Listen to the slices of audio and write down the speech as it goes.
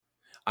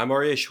I'm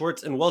Arya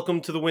Schwartz, and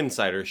welcome to the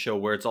Winsider Show,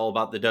 where it's all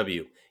about the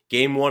W.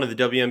 Game 1 of the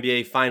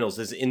WNBA Finals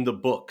is in the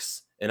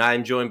books, and I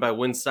am joined by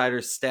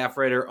Winsider staff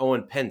writer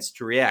Owen Pence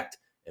to react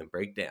and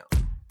break down.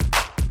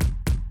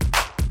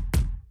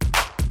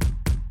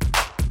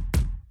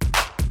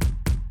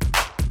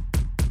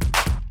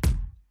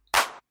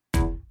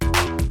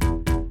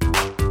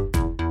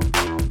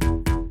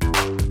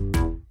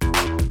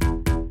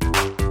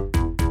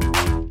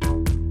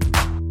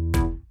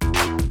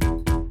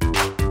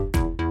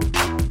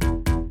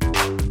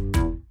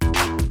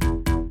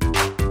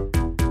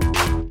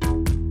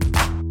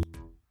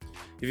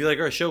 If you like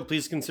our show,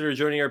 please consider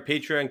joining our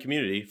Patreon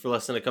community. For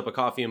less than a cup of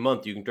coffee a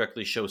month, you can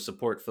directly show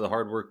support for the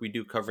hard work we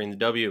do covering the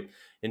W.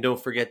 And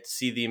don't forget to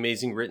see the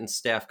amazing written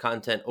staff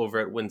content over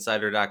at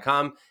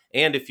winsider.com.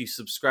 And if you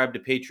subscribe to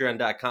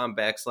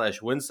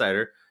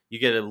patreon.com/winsider, you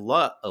get a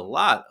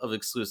lot of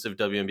exclusive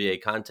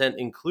WNBA content,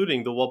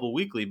 including the Wubble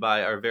Weekly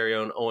by our very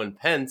own Owen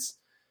Pence.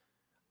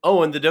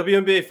 Owen, the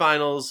WNBA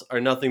Finals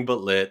are nothing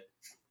but lit.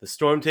 The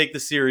Storm take the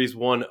series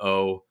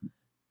 1-0.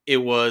 It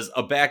was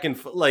a back and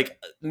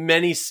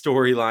many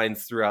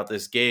storylines throughout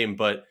this game,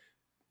 but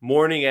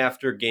morning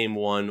after game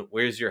 1,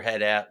 where's your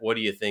head at? What are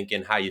you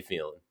thinking? How you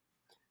feeling?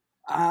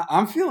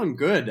 I'm feeling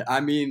good. I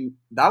mean,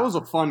 that was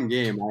a fun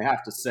game, I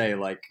have to say.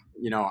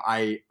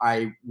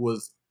 I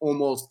was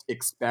almost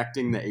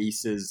expecting the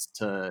Aces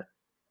to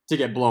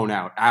get blown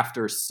out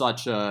after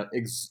such a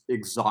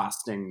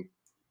exhausting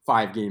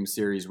 5-game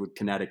series with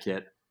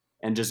Connecticut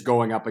and just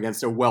going up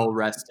against a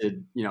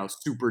well-rested,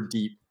 super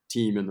deep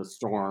team in the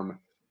Storm.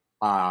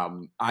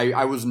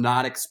 I was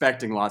not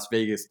expecting Las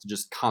Vegas to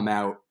just come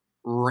out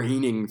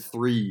raining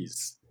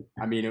threes.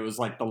 I mean, it was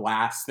like the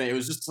last thing. It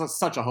was just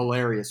such a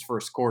hilarious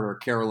first quarter.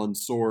 Carolyn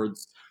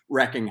Swords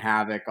wrecking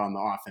havoc on the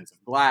offensive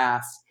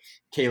glass.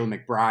 Kayla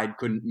McBride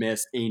couldn't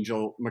miss.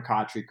 Angel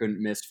McCoughtry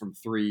couldn't miss from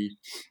three.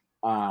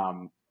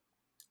 But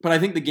I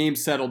think the game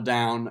settled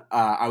down.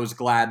 I was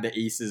glad the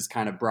Aces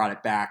kind of brought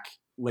it back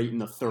late in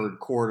the third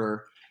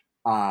quarter.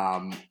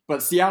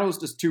 But Seattle was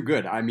just too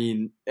good. I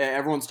mean,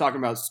 everyone's talking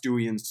about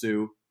Stewie and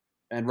Sue,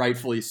 and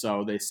rightfully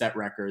so. They set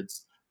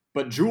records.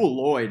 But Jewell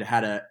Loyd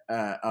had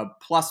a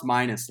plus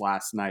minus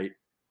last night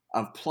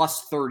of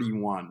plus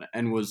 31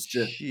 and was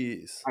just,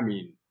 Jeez. I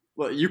mean,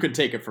 well, you could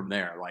take it from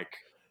there. Like,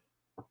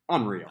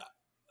 unreal.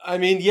 I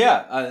mean,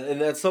 yeah,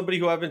 and that's somebody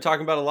who I've been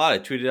talking about a lot. I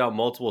tweeted out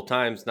multiple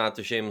times, not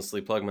to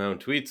shamelessly plug my own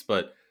tweets,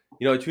 but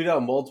I tweeted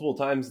out multiple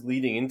times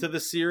leading into the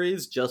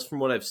series, just from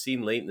what I've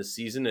seen late in the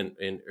season and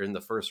in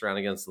the first round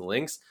against the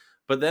Lynx.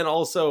 But then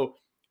also,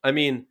 I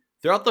mean,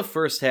 throughout the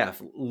first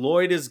half,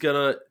 Loyd is going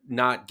to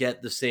not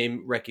get the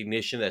same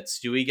recognition that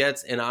Stewie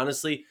gets. And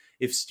honestly,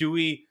 if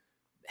Stewie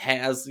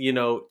has,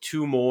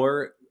 two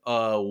more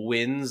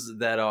wins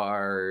that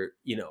are,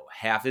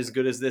 half as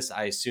good as this,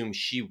 I assume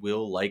she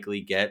will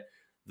likely get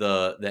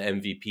the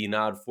MVP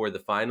nod for the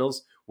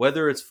finals.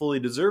 Whether it's fully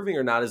deserving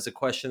or not is a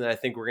question that I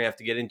think we're going to have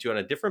to get into on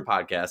a different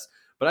podcast.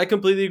 But I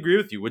completely agree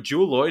with you. What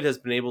Jewell Loyd has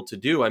been able to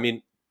do, I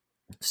mean,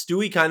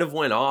 Stewie kind of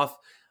went off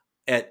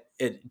at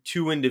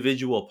two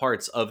individual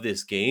parts of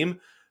this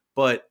game,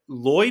 but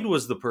Loyd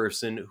was the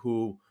person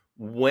who,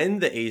 when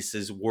the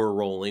Aces were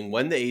rolling,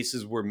 when the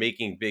Aces were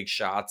making big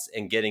shots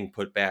and getting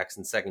putbacks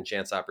and second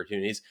chance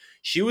opportunities,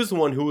 she was the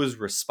one who was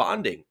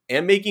responding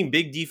and making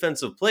big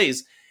defensive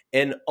plays.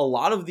 And a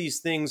lot of these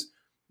things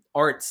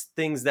aren't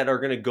things that are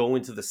going to go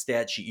into the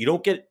stat sheet. You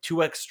don't get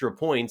 2 extra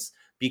points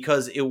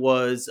because it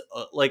was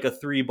like a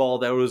 3-ball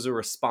that was a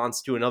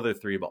response to another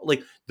 3-ball.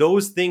 Like,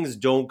 those things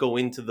don't go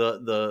into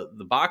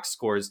the box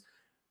scores.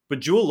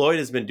 But Jewell Loyd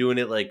has been doing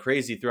it like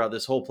crazy throughout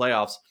this whole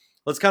playoffs.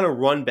 Let's kind of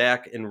run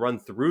back and run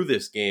through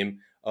this game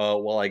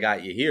while I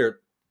got you here.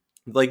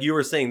 Like you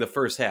were saying, the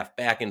first half,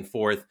 back and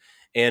forth.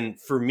 And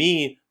for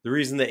me, the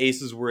reason the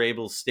Aces were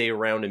able to stay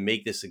around and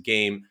make this a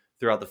game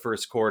throughout the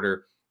first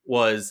quarter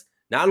was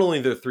not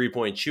only their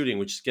 3-point shooting,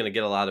 which is going to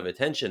get a lot of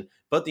attention,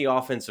 but the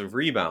offensive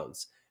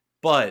rebounds.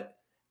 But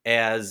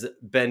as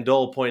Ben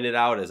Dole pointed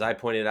out, as I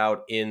pointed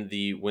out in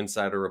the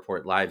Winsider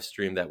Report live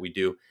stream that we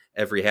do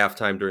every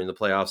halftime during the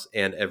playoffs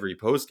and every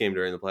post game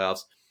during the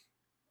playoffs,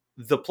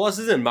 the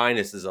pluses and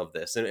minuses of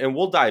this, and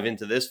we'll dive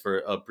into this for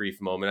a brief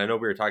moment. I know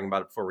we were talking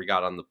about it before we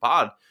got on the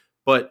pod,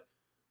 but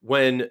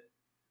when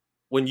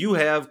you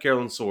have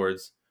Carolyn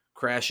Swords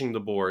crashing the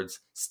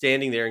boards,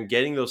 standing there and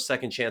getting those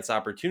second chance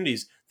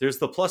opportunities, there's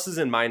the pluses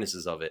and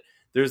minuses of it.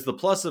 There's the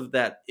plus of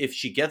that if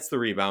she gets the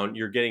rebound,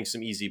 you're getting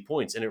some easy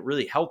points. And it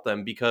really helped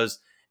them because,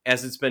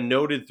 as it's been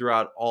noted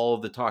throughout all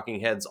of the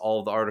talking heads, all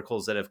of the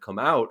articles that have come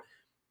out,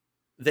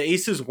 the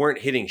Aces weren't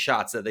hitting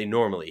shots that they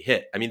normally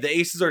hit. I mean, the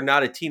Aces are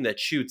not a team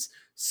that shoots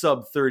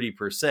sub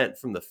 30%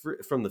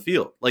 from the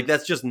field. Like,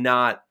 that's just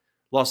not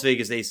Las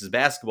Vegas Aces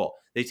basketball.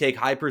 They take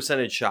high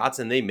percentage shots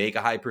and they make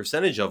a high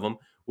percentage of them,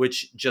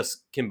 which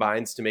just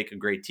combines to make a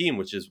great team,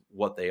 which is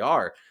what they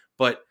are.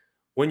 But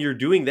when you're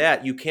doing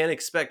that, you can't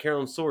expect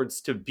Carolyn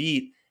Swords to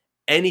beat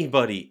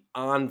anybody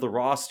on the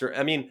roster.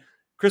 I mean,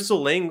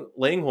 Crystal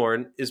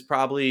Langhorne is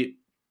probably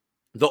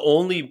the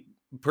only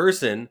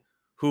person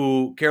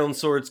who Carolyn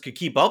Swords could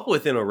keep up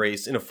with in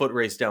a foot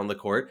race down the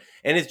court.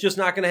 And it's just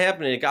not going to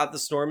happen. And it got the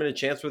Storm in a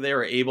chance where they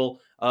were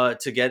able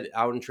to get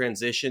out in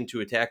transition,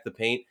 to attack the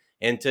paint,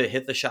 and to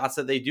hit the shots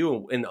that they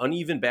do. And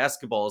uneven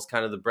basketball is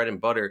kind of the bread and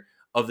butter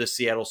of the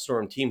Seattle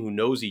Storm team, who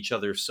knows each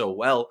other so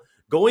well.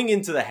 Going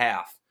into the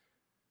half,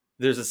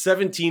 there's a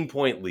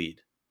 17-point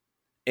lead,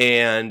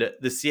 and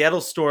the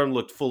Seattle Storm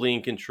looked fully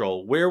in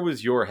control. Where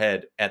was your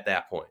head at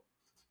that point?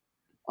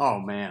 Oh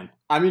man.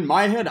 I mean,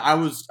 my head, I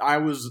was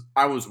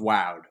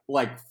wowed.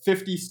 Like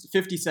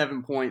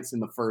 57 points in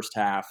the first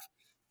half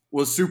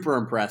was super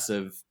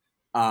impressive.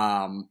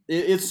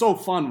 It's so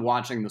fun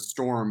watching the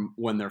Storm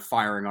when they're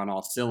firing on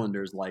all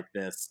cylinders like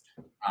this.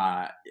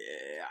 I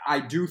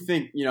do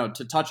think,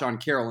 to touch on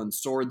Carolyn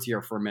Swords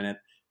here for a minute,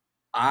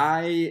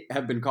 I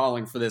have been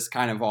calling for this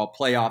kind of all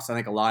playoffs. I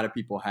think a lot of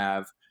people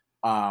have.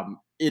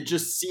 It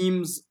just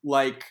seems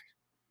like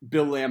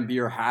Bill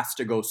Laimbeer has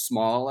to go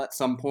small at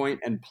some point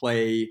and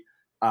play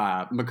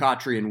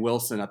McCautry and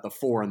Wilson at the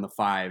 4 and the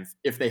 5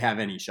 if they have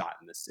any shot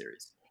in this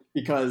series.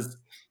 Because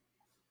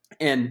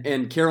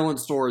and Carolyn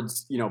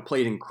Swords,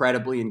 played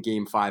incredibly in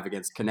Game 5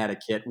 against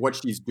Connecticut. What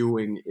she's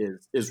doing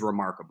is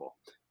remarkable.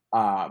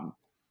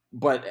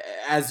 But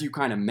as you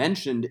kind of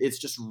mentioned, it's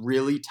just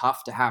really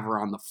tough to have her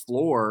on the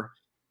floor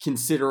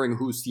considering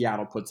who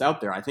Seattle puts out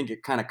there. I think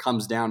it kind of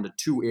comes down to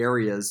two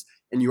areas,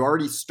 and you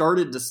already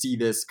started to see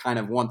this kind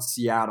of once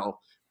Seattle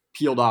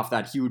peeled off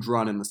that huge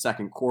run in the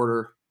second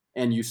quarter,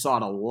 and you saw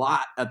it a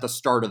lot at the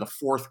start of the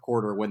fourth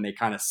quarter when they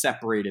kind of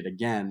separated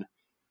again.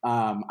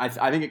 I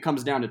think it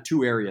comes down to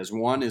two areas.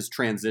 One is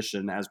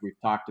transition, as we've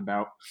talked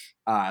about.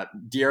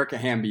 Dearica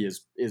Hamby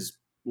is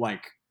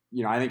like,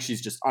 I think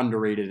she's just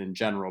underrated in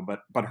general,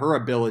 but her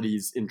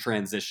abilities in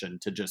transition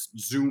to just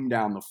zoom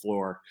down the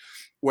floor,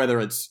 whether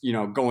it's,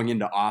 going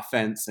into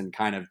offense and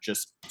kind of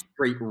just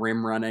straight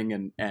rim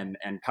running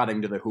and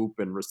cutting to the hoop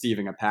and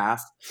receiving a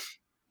pass,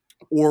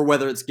 or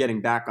whether it's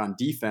getting back on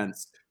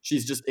defense,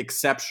 she's just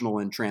exceptional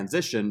in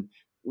transition.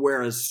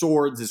 Whereas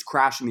Swords is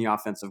crashing the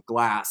offensive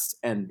glass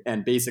and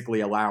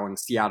basically allowing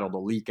Seattle to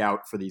leak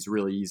out for these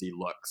really easy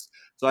looks.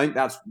 So I think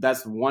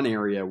that's one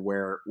area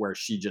where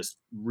she just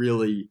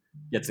really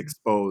gets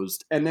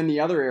exposed. And then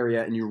the other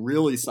area, and you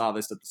really saw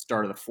this at the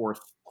start of the fourth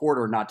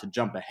quarter, not to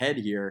jump ahead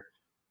here,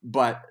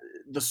 but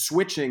the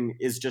switching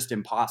is just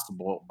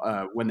impossible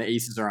when the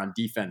Aces are on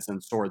defense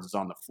and Swords is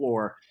on the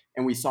floor.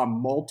 And we saw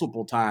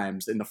multiple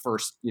times in the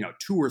first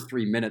 2 or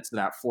 3 minutes of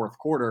that fourth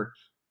quarter,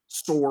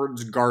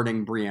 Swords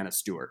guarding Breanna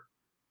Stewart.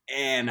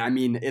 And I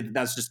mean,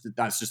 that's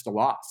just a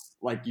loss.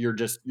 Like you're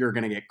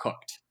going to get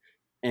cooked.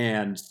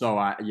 And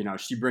so,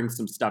 she brings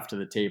some stuff to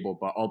the table,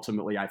 but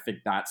ultimately I think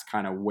that's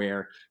kind of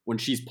where, when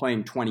she's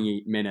playing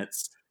 28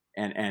 minutes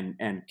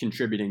and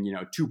contributing,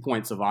 2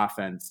 points of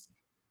offense,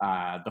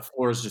 the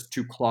floor is just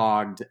too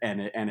clogged,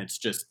 and it's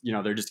just,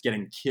 they're just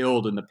getting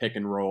killed in the pick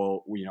and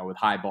roll, with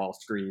high ball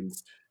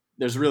screens.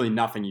 There's really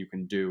nothing you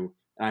can do.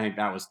 And I think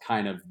that was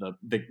kind of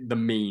the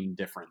main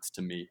difference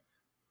to me.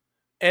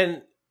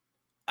 And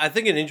I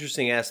think an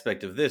interesting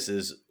aspect of this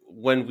is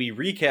when we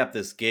recap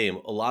this game,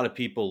 a lot of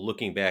people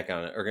looking back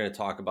on it are going to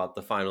talk about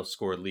the final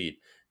score lead,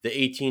 the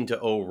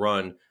 18-0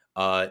 run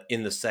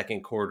in the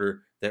second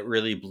quarter that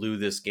really blew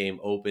this game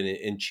open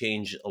and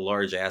changed a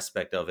large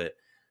aspect of it.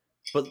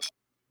 But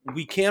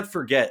we can't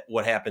forget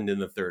what happened in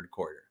the third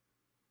quarter.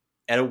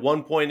 At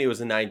one point, it was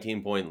a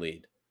 19-point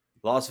lead.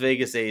 Las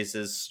Vegas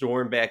Aces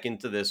stormed back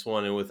into this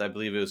one, and with, I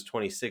believe it was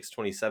 26,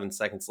 27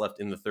 seconds left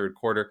in the third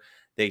quarter,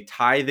 they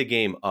tie the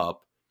game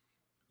up.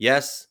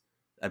 Yes,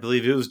 I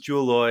believe it was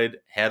Jewell Loyd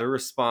had a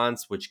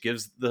response, which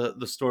gives the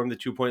Storm the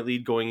 2-point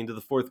lead going into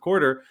the fourth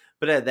quarter.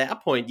 But at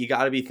that point, you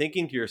got to be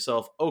thinking to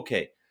yourself,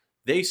 okay,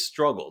 they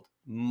struggled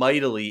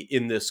mightily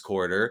in this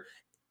quarter.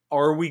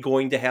 Are we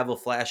going to have a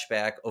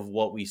flashback of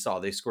what we saw?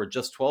 They scored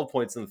just 12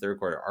 points in the third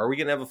quarter. Are we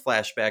going to have a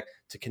flashback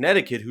to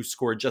Connecticut, who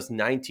scored just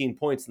 19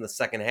 points in the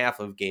second half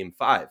of Game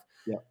 5?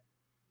 Yeah.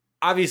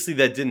 Obviously,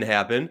 that didn't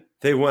happen.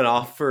 They went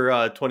off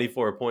for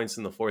 24 points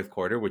in the fourth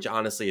quarter, which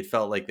honestly, it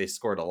felt like they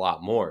scored a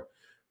lot more.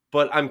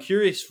 But I'm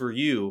curious for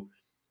you,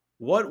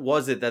 what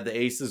was it that the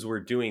Aces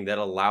were doing that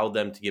allowed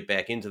them to get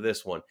back into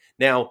this one?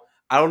 Now,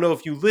 I don't know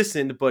if you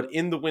listened, but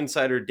in the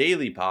Winsider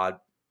Daily Pod,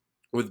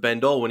 with Ben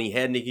Dole, when he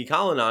had Nikki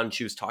Collin on,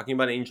 she was talking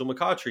about Angel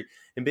McCautry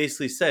and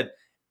basically said,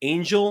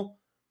 Angel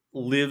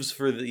lives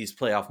for these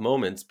playoff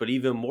moments, but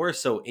even more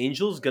so,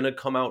 Angel's going to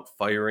come out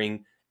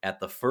firing at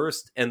the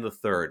first and the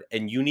third,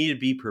 and you need to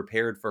be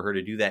prepared for her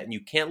to do that. And you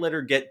can't let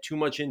her get too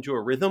much into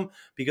a rhythm,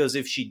 because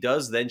if she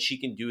does, then she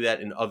can do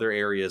that in other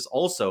areas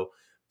also.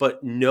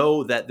 But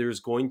know that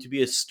there's going to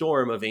be a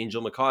storm of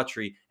Angel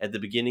McCautry at the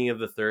beginning of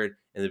the third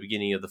and the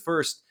beginning of the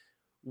first.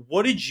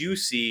 What did you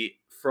see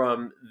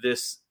from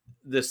this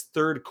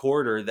third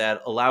quarter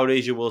that allowed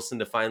A'ja Wilson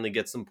to finally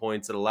get some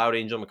points, that allowed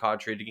Angel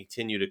McCautry to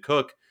continue to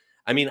cook?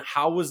 I mean,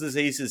 how was this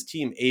Aces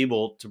team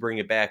able to bring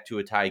it back to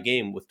a tie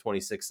game with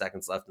 26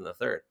 seconds left in the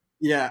third?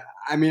 Yeah,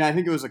 I mean, I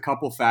think it was a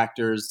couple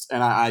factors,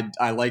 and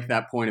I like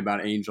that point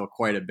about Angel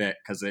quite a bit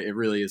because it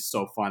really is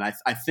so fun.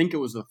 I think it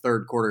was the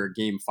third quarter of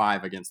Game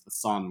 5 against the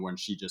Sun when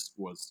she just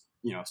was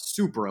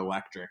super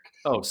electric.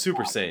 Oh,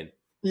 super sane.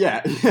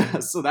 Yeah, yeah.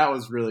 So that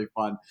was really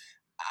fun.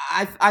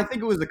 I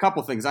think it was a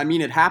couple things. I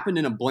mean, it happened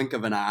in a blink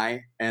of an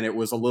eye, and it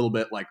was a little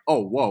bit like,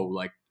 oh, whoa,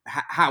 like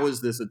how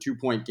is this a 2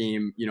 point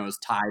game? Is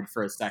tied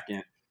for a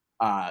second.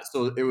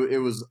 So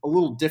it was a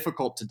little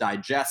difficult to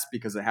digest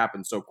because it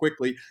happened so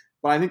quickly.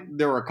 But I think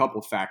there were a couple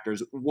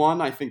factors.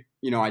 One, I think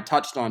I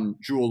touched on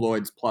Jewel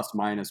Lloyd's plus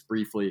minus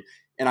briefly,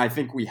 and I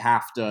think we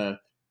have to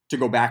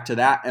go back to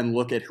that and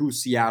look at who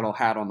Seattle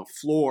had on the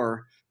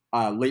floor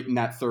late in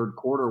that third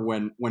quarter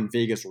when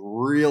Vegas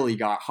really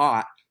got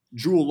hot.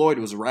 Jewel Lloyd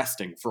was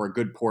resting for a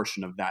good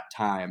portion of that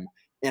time.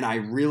 And I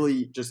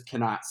really just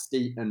cannot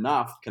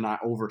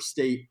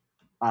overstate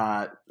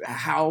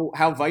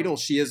how vital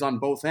she is on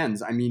both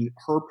ends. I mean,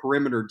 her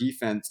perimeter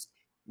defense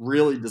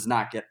really does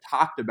not get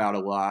talked about a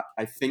lot.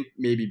 I think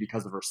maybe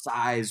because of her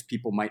size,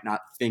 people might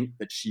not think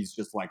that she's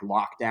just like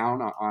locked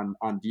down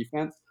on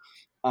defense.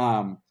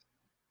 Um,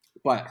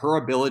 but her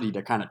ability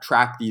to kind of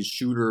track these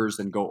shooters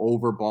and go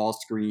over ball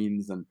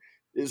screens and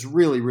is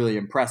really, really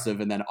impressive.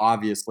 And then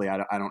obviously,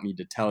 I don't need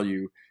to tell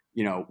you,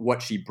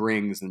 what she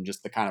brings and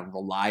just the kind of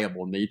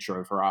reliable nature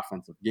of her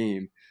offensive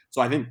game.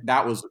 So I think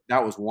that was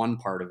one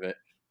part of it.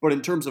 But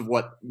in terms of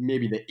what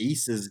maybe the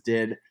Aces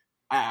did,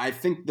 I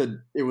think that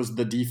it was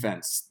the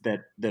defense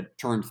that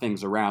turned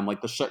things around. Like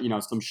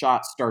some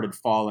shots started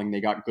falling.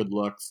 They got good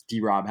looks.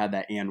 D-Rob had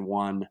that and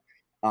one.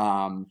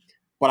 Um,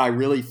 but I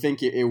really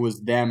think it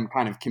was them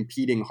kind of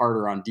competing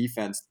harder on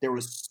defense. There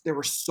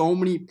were so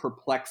many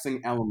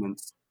perplexing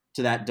elements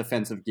to that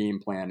defensive game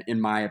plan,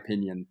 in my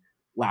opinion,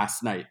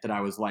 last night that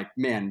I was like,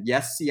 man,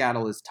 yes,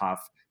 Seattle is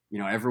tough.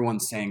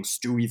 Everyone's saying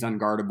Stewie's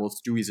unguardable,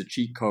 Stewie's a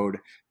cheat code.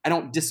 I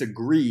don't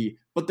disagree,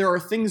 but there are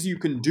things you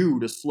can do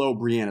to slow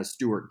Breanna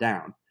Stewart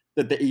down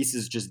that the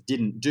Aces just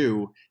didn't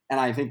do. And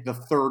I think the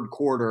third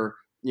quarter,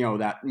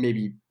 that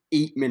maybe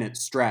 8 minute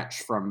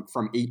stretch from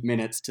 8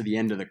 minutes to the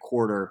end of the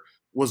quarter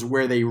was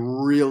where they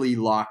really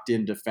locked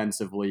in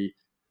defensively,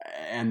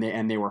 and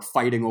they were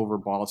fighting over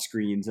ball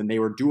screens, and they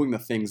were doing the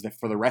things that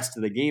for the rest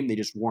of the game they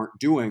just weren't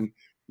doing.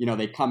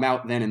 They come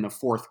out then in the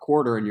fourth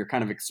quarter, and you're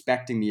kind of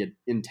expecting the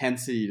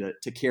intensity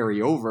to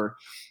carry over,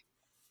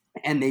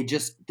 and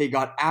they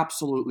got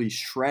absolutely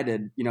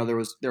shredded.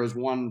 There was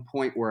one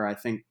point where I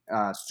think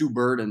Sue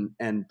Bird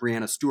and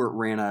Breanna Stewart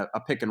ran a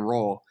pick and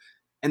roll,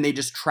 and they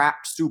just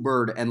trapped Sue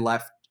Bird and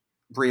left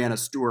Breanna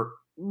Stewart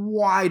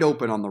wide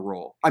open on the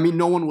roll. I mean,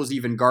 no one was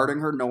even guarding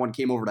her. No one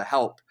came over to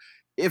help.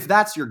 If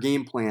that's your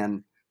game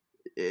plan,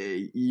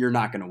 you're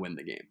not going to win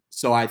the game.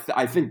 So I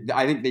think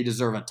they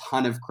deserve a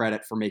ton of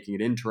credit for making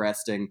it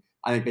interesting.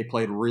 I think they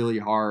played really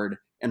hard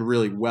and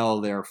really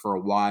well there for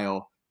a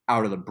while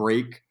out of the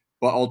break.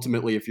 But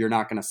ultimately, if you're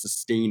not going to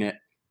sustain it,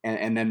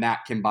 and then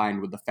that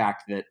combined with the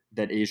fact that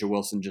A'ja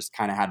Wilson just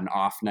kind of had an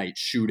off night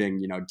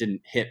shooting,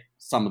 didn't hit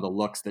some of the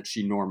looks that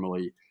she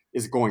normally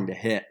is going to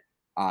hit,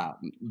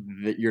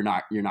 that you're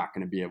not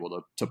going to be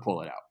able to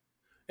pull it out.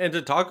 And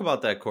to talk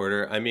about that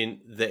quarter, I mean,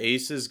 the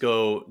Aces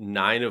go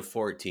 9 of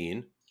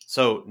 14.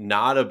 So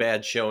not a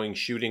bad showing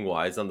shooting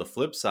wise. On the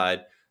flip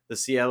side, the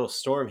Seattle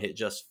Storm hit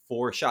just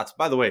 4 shots.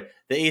 By the way,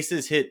 the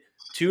Aces hit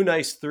 2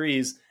 nice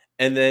threes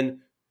and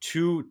then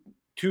two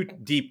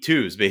deep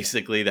twos,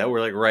 basically, that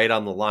were like right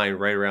on the line,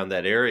 right around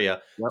that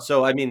area. Yep.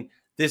 So, I mean,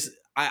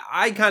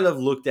 I kind of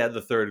looked at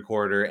the third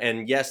quarter,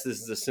 and yes,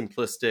 this is a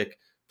simplistic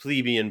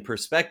plebeian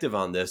perspective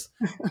on this,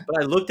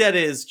 but I looked at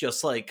it as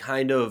just like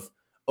kind of,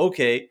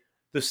 okay,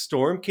 the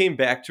Storm came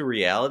back to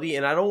reality,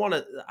 and I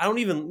don't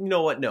even, you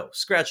know what? No,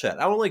 scratch that.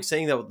 I don't like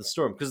saying that with the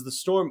Storm because the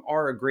Storm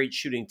are a great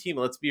shooting team.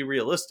 Let's be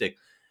realistic.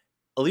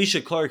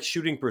 Alysha Clark's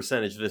shooting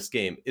percentage this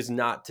game is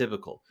not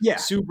typical. Yeah.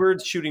 Sue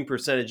Bird's shooting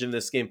percentage in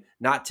this game,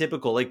 not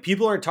typical. Like,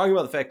 people aren't talking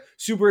about the fact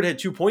Sue Bird had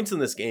 2 points in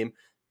this game.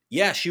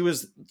 Yeah, she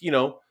was,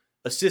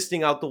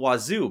 assisting out the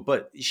wazoo,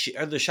 but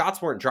the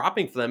shots weren't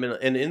dropping for them.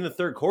 And in the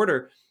third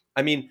quarter,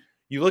 I mean,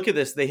 you look at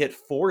this, they hit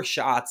 4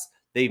 shots.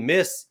 They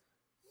miss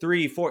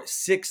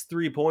 6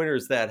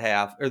 3-pointers that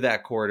half or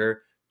that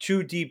quarter,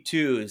 2 deep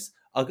twos,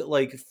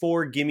 like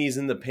 4 gimmies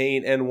in the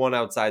paint and 1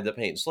 outside the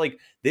paint. So like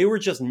they were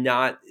just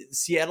not,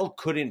 Seattle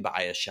couldn't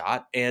buy a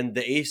shot, and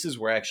the Aces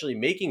were actually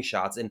making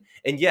shots. And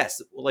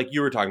yes, like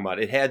you were talking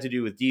about, it had to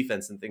do with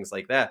defense and things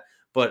like that.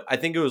 But I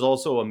think it was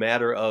also a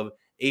matter of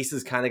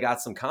Aces kind of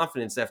got some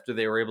confidence after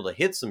they were able to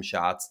hit some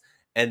shots,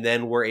 and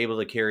then were able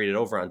to carry it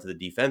over onto the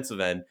defensive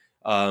end.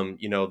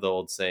 The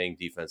old saying,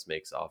 defense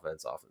makes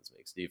offense, offense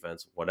makes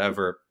defense,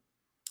 whatever.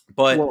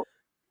 But well,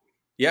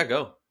 yeah,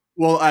 go.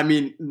 Well, I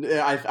mean,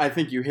 I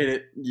think you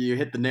hit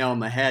the nail on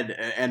the head.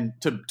 And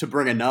to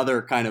bring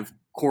another kind of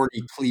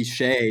corny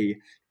cliche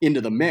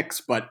into the mix,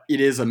 but it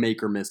is a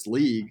make or miss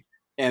league.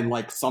 And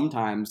like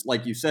sometimes,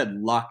 like you said,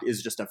 luck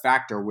is just a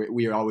factor.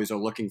 We always are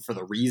looking for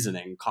the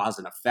reasoning, cause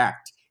and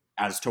effect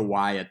as to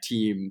why a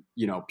team,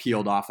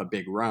 peeled off a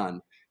big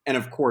run. And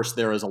of course,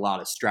 there is a lot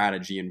of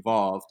strategy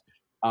involved.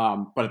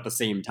 But at the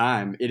same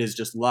time, it is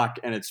just luck.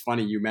 And it's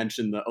funny, you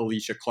mentioned the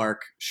Alicia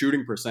Clark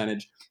shooting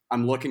percentage.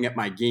 I'm looking at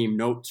my game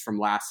notes from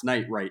last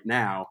night right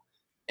now,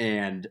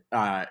 and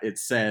it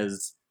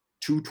says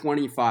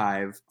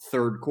 225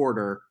 third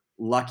quarter,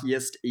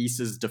 luckiest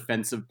Aces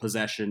defensive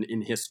possession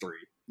in history.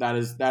 That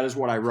is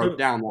what I wrote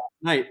down last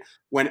night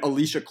when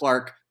Alicia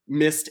Clark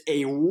missed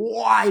a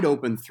wide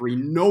open three,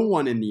 no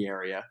one in the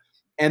area.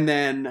 And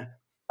then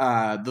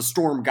the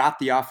Storm got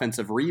the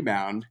offensive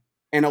rebound,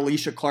 and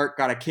Alicia Clark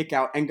got a kick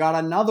out and got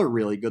another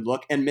really good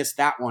look and missed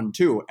that one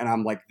too. And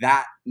I'm like,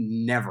 that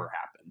never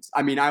happens.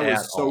 I mean, I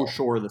was so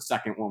sure the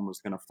second one was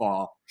going to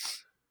fall.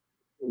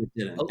 It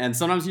didn't. And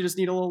sometimes you just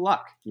need a little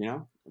luck,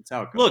 That's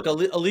how it goes. Look,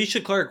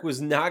 Alicia Clark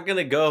was not going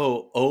to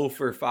go 0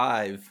 for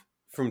 5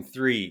 from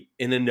 3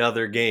 in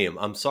another game.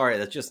 I'm sorry,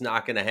 that's just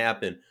not going to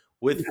happen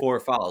with 4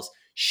 fouls.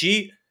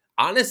 She,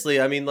 honestly,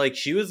 I mean, like,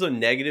 she was a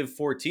negative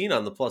 14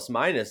 on the plus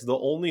minus, the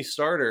only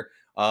starter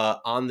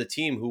on the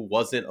team who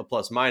wasn't a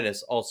plus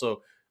minus.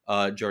 Also,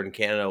 Jordan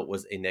Canada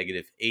was a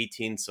negative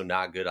 18, so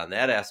not good on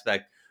that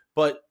aspect.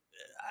 But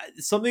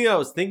something I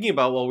was thinking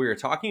about while we were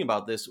talking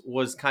about this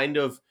was kind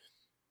of,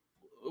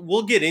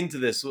 we'll get into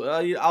this.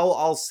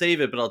 I'll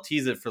save it, but I'll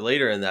tease it for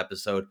later in the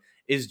episode.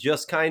 Is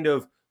just kind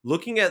of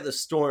looking at the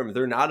Storm.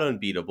 They're not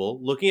unbeatable.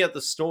 Looking at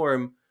the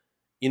Storm,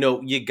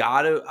 you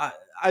gotta.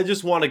 I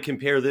just want to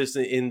compare this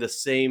in the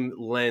same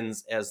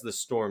lens as the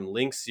Storm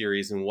Lynx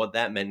series and what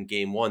that meant in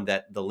Game 1.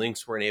 That the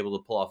Lynx weren't able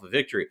to pull off a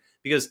victory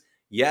because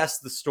yes,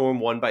 the Storm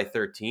won by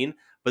 13,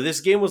 but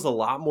this game was a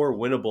lot more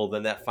winnable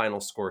than that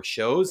final score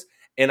shows.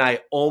 And I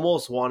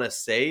almost want to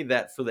say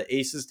that for the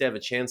Aces to have a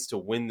chance to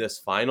win this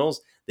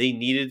finals, they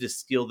needed to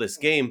steal this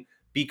game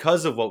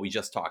because of what we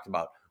just talked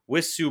about.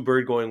 With Sue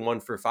Bird going 1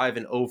 for 5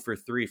 and 0 for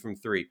 3 from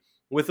 3.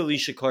 With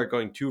Alicia Clark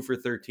going 2 for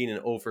 13 and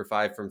 0 for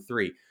 5 from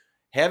 3.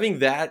 Having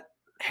that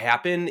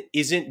happen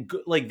isn't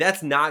good. Like,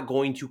 that's not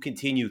going to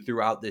continue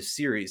throughout this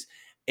series.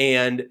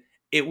 And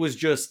it was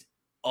just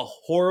a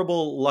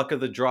horrible luck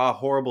of the draw,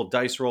 horrible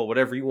dice roll,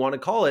 whatever you want to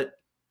call it,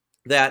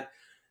 that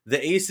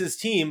the Aces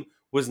team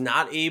was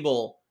not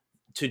able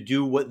to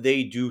do what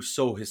they do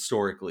so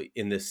historically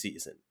in this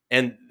season.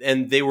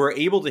 And they were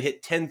able to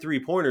hit 10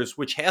 3-pointers,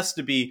 which has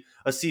to be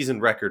a season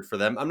record for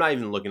them. I'm not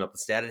even looking up the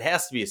stat. It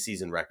has to be a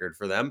season record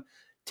for them.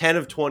 10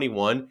 of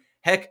 21.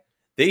 Heck,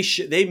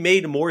 they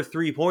made more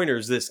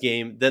 3-pointers this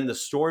game than the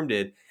Storm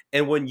did.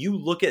 And when you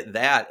look at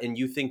that and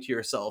you think to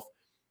yourself,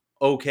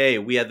 okay,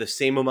 we had the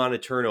same amount of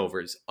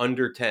turnovers,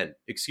 under 10.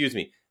 Excuse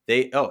me.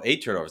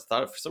 8 turnovers.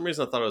 For some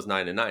reason, I thought it was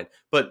 9 and 9.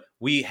 But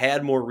we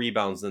had more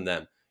rebounds than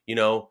them.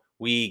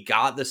 We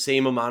got the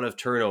same amount of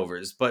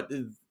turnovers. But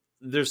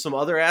there's some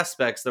other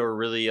aspects that were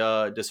really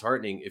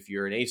disheartening if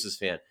you're an Aces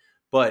fan.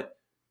 But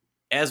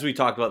as we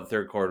talked about the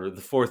third quarter,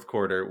 the fourth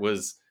quarter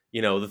was,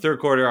 the third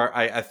quarter,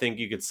 I think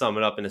you could sum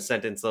it up in a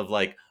sentence of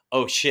like,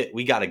 oh shit,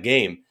 we got a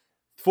game.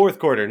 Fourth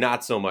quarter,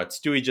 not so much.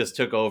 Stewie just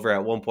took over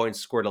at one point,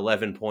 scored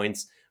 11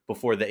 points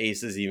before the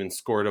Aces even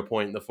scored a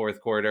point in the fourth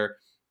quarter.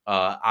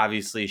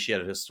 Obviously, she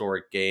had a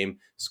historic game,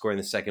 scoring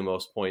the second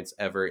most points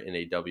ever in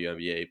a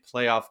WNBA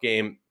playoff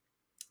game.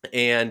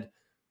 And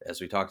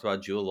as we talked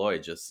about, Jewell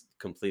Loyd just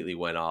completely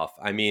went off.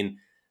 I mean,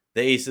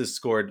 the Aces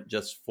scored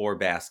just 4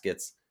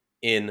 baskets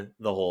in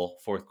the whole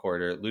fourth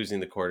quarter, losing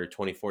the quarter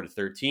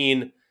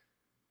 24-13.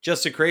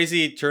 Just a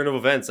crazy turn of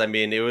events. I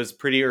mean, it was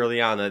pretty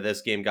early on that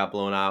this game got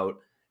blown out.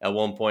 At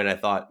one point, I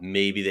thought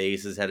maybe the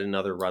Aces had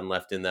another run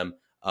left in them,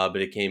 but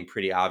it came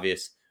pretty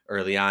obvious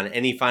early on.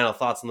 Any final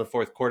thoughts on the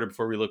fourth quarter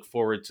before we look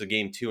forward to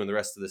Game 2 and the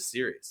rest of the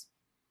series?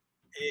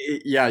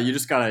 Yeah, you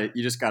just gotta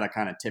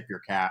kind of tip your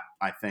cap,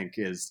 I think,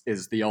 is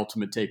the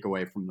ultimate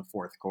takeaway from the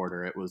fourth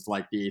quarter. It was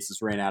like the Aces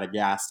ran out of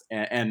gas,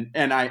 and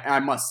I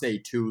must say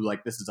too,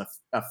 like, this is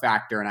a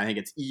factor, and I think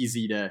it's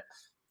easy to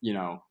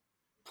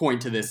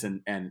point to this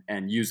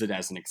and use it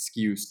as an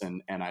excuse,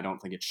 and I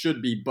don't think it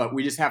should be, but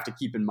we just have to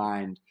keep in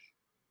mind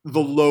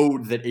the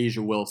load that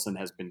A'ja Wilson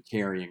has been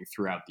carrying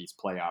throughout these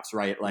playoffs,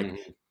 right? Like,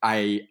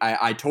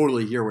 I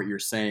totally hear what you're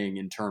saying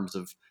in terms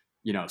of,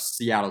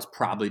 Seattle's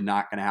probably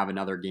not going to have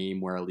another game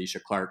where Alicia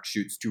Clark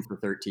shoots 2 for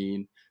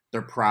 13.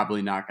 They're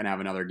probably not going to have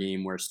another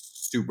game where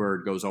Sue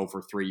Bird goes 0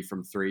 for 3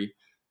 from 3.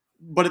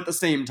 But at the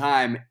same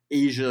time,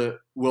 A'ja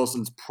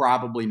Wilson's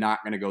probably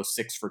not going to go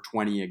 6 for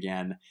 20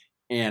 again.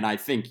 And I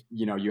think,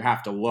 you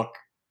have to look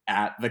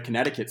at the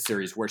Connecticut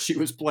series where she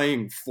was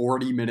playing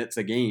 40 minutes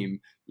a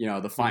game,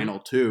 the final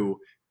 2,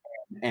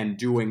 and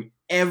doing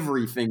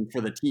everything for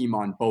the team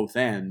on both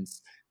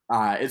ends.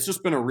 It's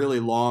just been a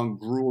really long,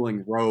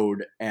 grueling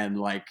road, and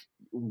like,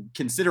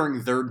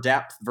 considering their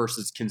depth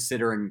versus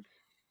considering,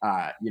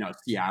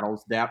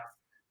 Seattle's depth,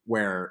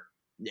 where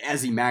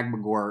Ezi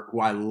Magbegor,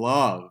 who I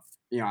love,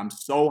 I'm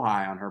so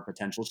high on her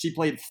potential. She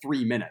played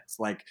 3 minutes.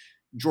 Like,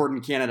 Jordan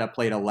Canada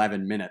played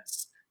 11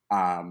 minutes.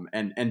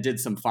 And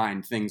did some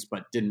fine things,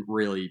 but didn't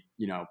really,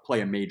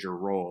 play a major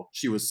role.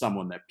 She was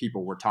someone that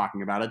people were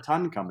talking about a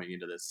ton coming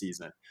into this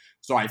season.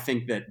 So I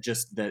think that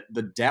just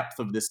the depth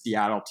of this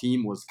Seattle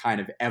team was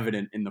kind of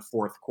evident in the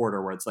fourth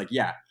quarter, where it's like,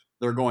 yeah,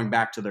 they're going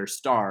back to their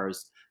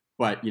stars,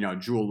 But,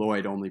 Jewel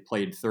Lloyd only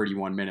played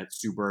 31 minutes.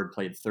 Sue Bird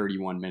played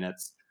 31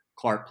 minutes.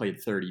 Clark played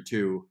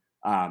 32.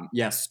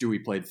 Yes,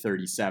 Stewie played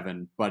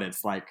 37, but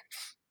it's like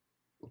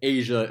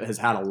A'ja has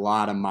had a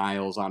lot of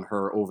miles on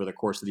her over the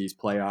course of these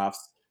playoffs.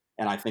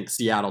 And I think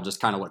Seattle just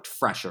kind of looked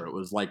fresher. It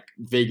was like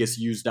Vegas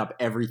used up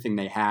everything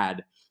they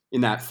had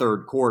in that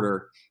third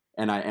quarter.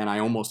 And I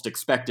almost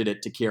expected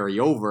it to carry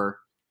over,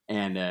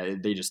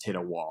 and they just hit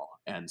a wall.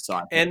 And so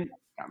I think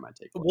that's my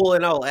take. Well,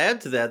 and I'll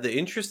add to that, the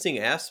interesting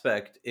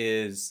aspect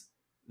is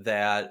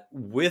that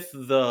with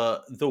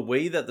the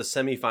way that the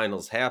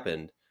semifinals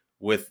happened,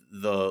 with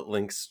the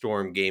Lynx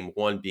Storm game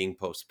 1 being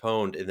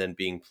postponed and then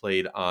being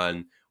played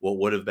on what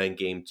would have been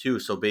game 2.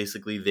 So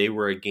basically they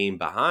were a game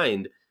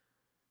behind.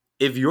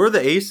 If you're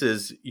the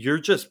Aces, you're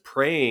just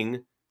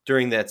praying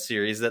during that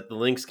series that the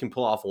Lynx can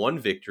pull off one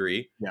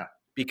victory. Yeah.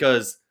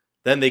 Because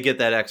then they get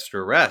that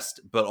extra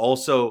rest. But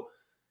also,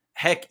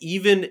 heck,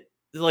 even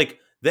like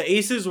the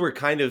Aces were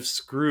kind of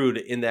screwed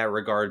in that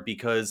regard,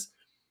 because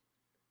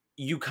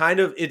you kind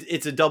of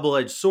it's a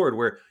double-edged sword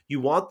where you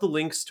want the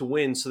Lynx to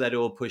win so that it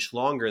will push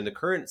longer in the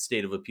current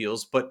state of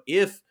appeals. But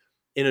if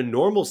in a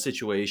normal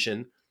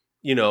situation,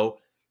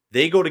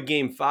 they go to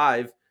game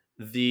 5,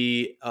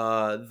 the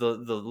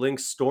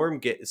Lynx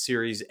Storm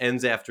series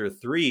ends after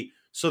 3,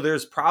 so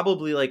there's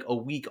probably like a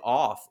week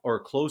off or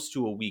close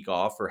to a week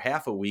off or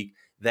half a week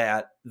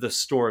that the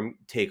Storm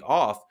take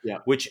off,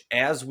 which,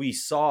 as we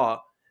saw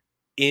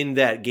in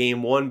that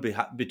game 1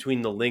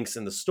 between the Lynx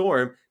and the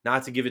Storm,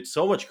 not to give it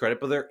so much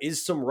credit, but there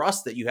is some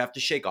rust that you have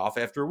to shake off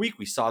after a week.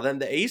 We saw them,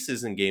 the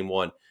Aces, in game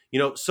 1.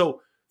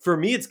 So for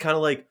me, it's kind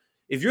of like,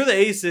 if you're the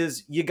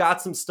Aces, you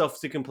got some stuff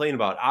to complain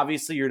about.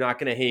 Obviously, you're not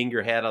going to hang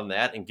your hat on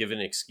that and give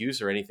an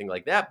excuse or anything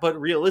like that. But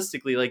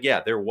realistically,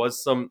 there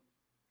was some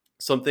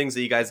things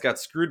that you guys got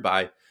screwed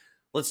by.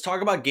 Let's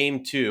talk about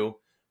game 2.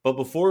 But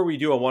before we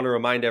do, I want to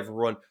remind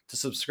everyone to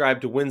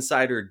subscribe to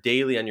Winsider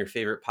Daily on your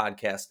favorite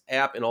podcast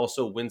app, and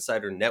also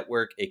Winsider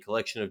Network, a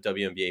collection of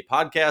WNBA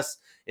podcasts.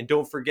 And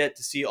don't forget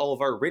to see all of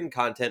our written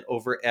content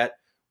over at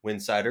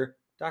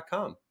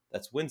winsider.com.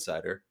 That's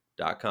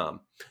winsider.com.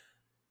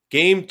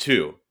 Game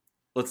 2.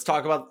 Let's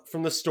talk about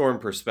from the Storm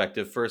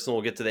perspective first, and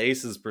we'll get to the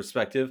Aces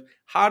perspective.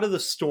 How did the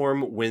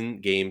Storm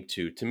win game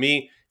 2? To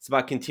me, it's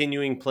about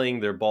continuing playing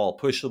their ball,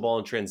 push the ball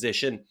in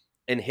transition,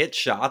 and hit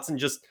shots. And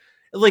just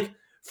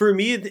for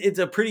me, it's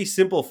a pretty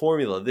simple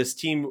formula. This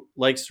team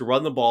likes to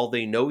run the ball.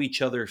 They know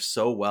each other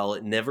so well.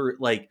 It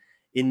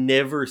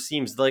never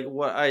seems like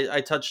what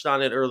I touched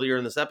on it earlier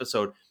in this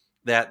episode,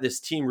 that this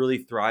team really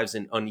thrives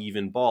in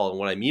uneven ball. And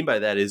what I mean by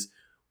that is,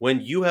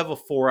 when you have a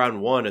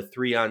 4-on-1, a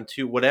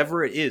 3-on-2,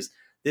 whatever it is,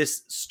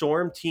 this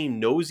Storm team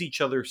knows each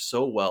other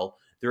so well.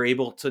 They're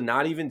able to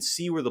not even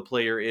see where the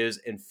player is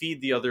and feed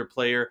the other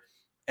player,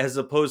 as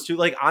opposed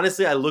to,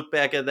 honestly, I look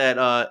back at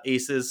that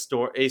Aces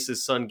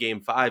Sun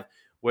game 5,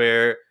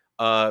 where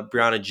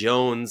Brianna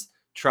Jones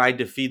tried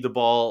to feed the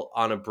ball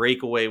on a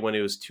breakaway when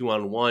it was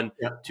 2-on-1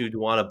 to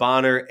Duana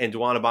Bonner, and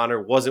Duana Bonner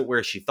wasn't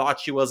where she thought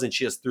she was, and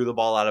she just threw the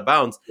ball out of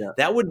bounds.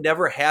 That would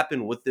never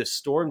happen with this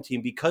Storm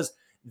team, because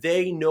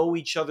they know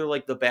each other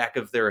like the back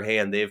of their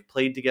hand. They have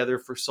played together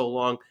for so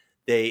long.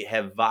 They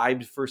have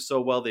vibed for so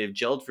well. They have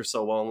gelled for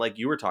so well. And like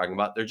you were talking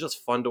about, they're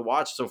just fun to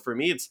watch. So for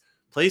me, it's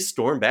play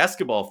Storm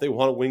basketball if they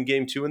want to win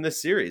game 2 in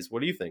this series. What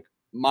do you think?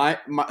 My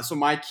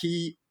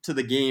key to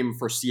the game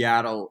for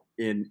Seattle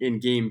in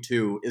game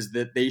 2 is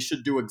that they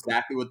should do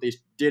exactly what they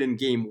did in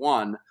game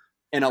 1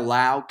 and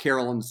allow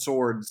Carolyn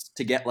Swords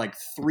to get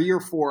 3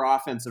 or 4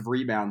 offensive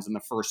rebounds in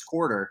the first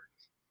quarter.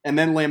 And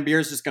then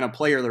Lambier's just going to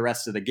play her the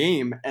rest of the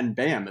game, and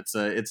bam,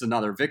 it's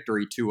another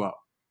victory, 2-0.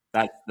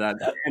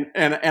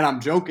 And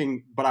I'm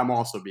joking, but I'm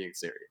also being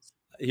serious.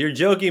 You're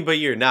joking, but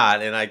you're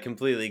not, and I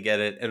completely get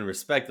it and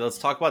respect it. Let's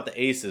talk about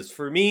the Aces.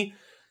 For me,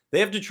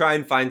 they have to try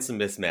and find some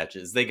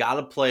mismatches. They got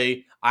to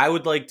play. I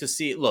would like to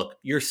see, look,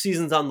 your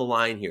season's on the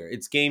line here.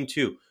 It's game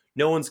 2.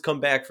 No one's come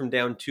back from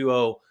down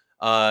 2-0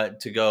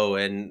 to go,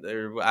 and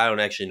I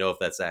don't actually know if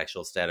that's the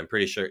actual stat. I'm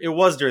pretty sure it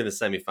was during the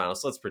semifinals,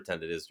 so let's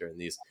pretend it is during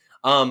these.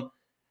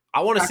 I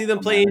want to see them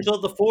play Angel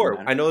at the 4.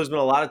 I know there's been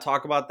a lot of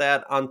talk about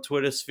that on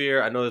Twitter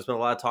sphere. I know there's been a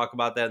lot of talk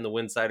about that in the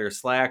Winsider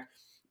Slack.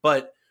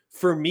 But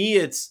for me,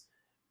 it's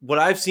what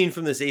I've seen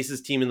from this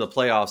Aces team in the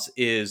playoffs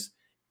is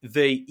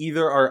they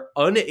either are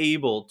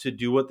unable to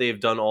do what they've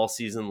done all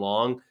season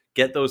long,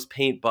 get those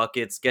paint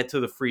buckets, get to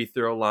the free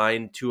throw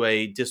line to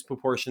a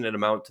disproportionate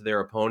amount to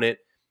their opponent,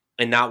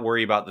 and not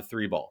worry about the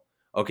 3 ball.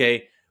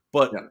 Okay.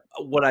 But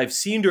what I've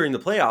seen during the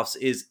playoffs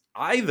is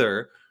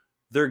either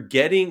they're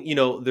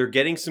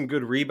getting some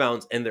good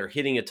rebounds and they're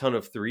hitting a ton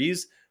of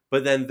threes,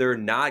 but then they're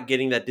not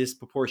getting that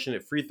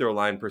disproportionate free throw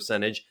line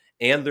percentage,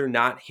 and they're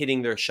not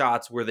hitting their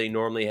shots where they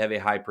normally have a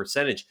high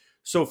percentage.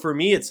 So for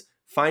me, it's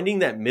finding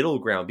that middle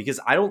ground,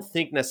 because I don't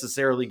think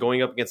necessarily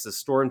going up against the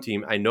Storm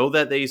team, I know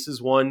that the Aces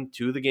won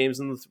 2 of the games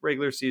in the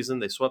regular season.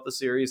 They swept the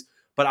series,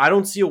 but I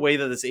don't see a way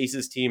that this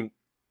Aces team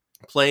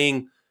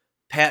playing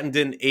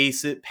patented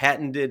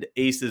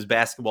Aces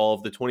basketball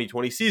of the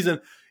 2020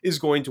 season is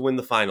going to win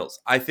the finals.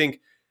 I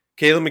think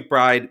Kayla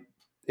McBride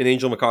and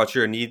Angel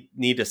McCutcheon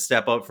need to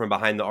step up from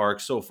behind the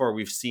arc. So far,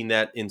 we've seen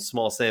that in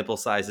small sample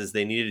sizes.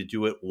 They needed to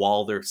do it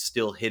while they're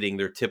still hitting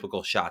their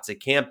typical shots. It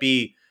can't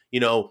be,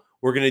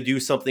 we're going to do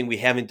something we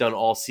haven't done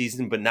all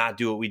season, but not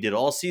do what we did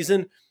all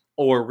season,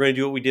 or we're going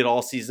to do what we did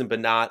all season, but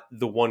not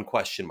the one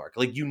question mark.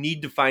 Like, you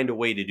need to find a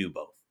way to do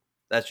both.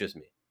 That's just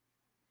me.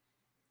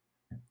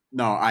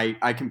 No,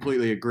 I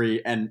completely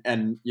agree. And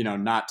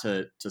not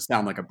to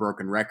sound like a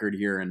broken record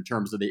here in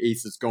terms of the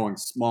Aces going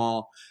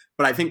small,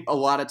 but I think a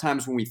lot of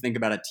times when we think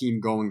about a team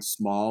going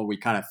small, we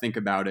kind of think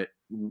about it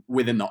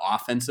within the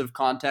offensive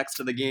context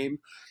of the game,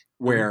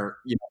 where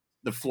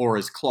the floor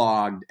is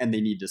clogged and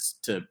they need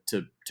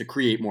to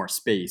create more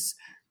space.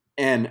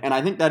 And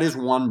I think that is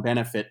one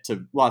benefit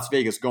to Las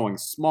Vegas going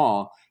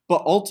small,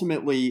 but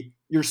ultimately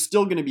you're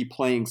still going to be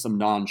playing some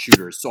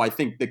non-shooters. So I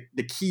think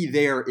the key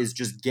there is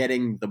just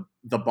getting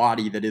the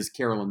body that is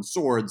Carolyn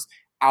Swords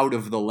out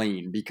of the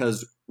lane,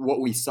 because what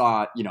we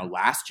saw,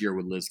 last year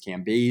with Liz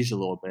Cambage a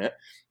little bit,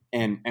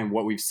 and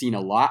what we've seen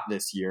a lot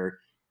this year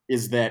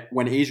is that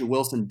when A'ja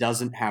Wilson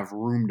doesn't have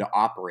room to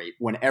operate,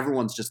 when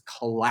everyone's just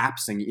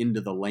collapsing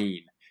into the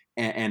lane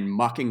and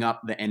mucking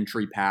up the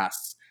entry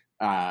passes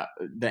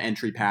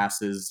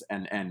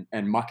and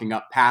mucking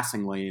up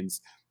passing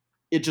lanes,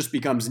 it just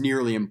becomes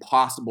nearly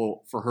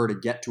impossible for her to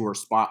get to her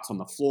spots on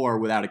the floor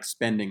without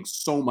expending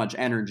so much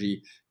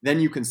energy. Then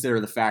you consider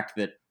the fact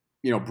that,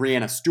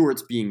 Brianna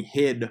Stewart's being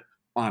hid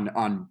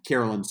on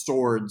Carolyn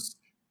Swords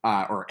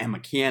or Emma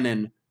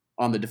Cannon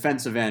on the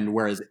defensive end,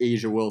 whereas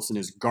A'ja Wilson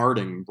is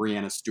guarding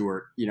Brianna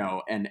Stewart,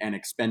 and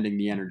expending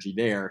the energy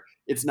there.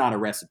 It's not a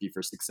recipe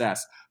for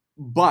success.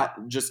 But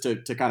just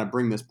to kind of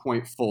bring this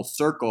point full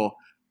circle,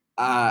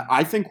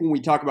 I think when we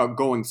talk about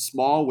going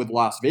small with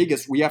Las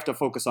Vegas, we have to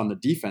focus on the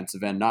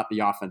defensive end, not the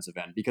offensive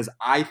end, because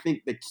I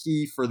think the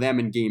key for them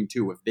in game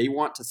 2, if they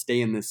want to stay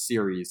in this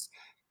series,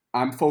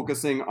 I'm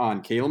focusing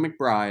on Kayla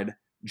McBride,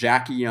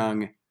 Jackie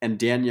Young, and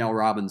Danielle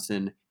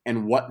Robinson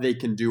and what they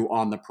can do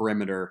on the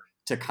perimeter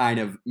to kind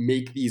of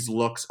make these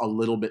looks a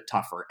little bit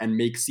tougher and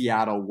make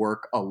Seattle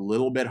work a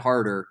little bit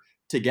harder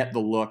to get the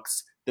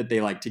looks that they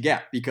like to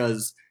get.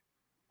 Because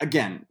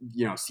again,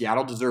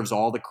 Seattle deserves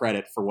all the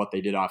credit for what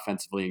they did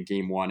offensively in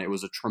game 1. It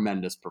was a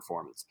tremendous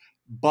performance,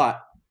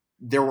 but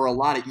there were a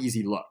lot of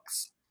easy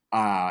looks.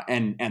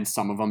 And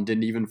some of them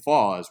didn't even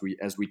fall,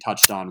 as we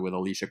touched on with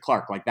Alicia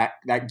Clark. Like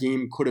that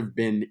game could have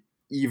been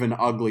even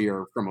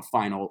uglier from a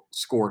final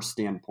score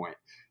standpoint.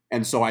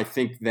 And so I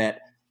think that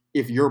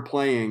if you're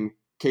playing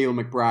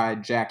Kayla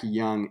McBride, Jackie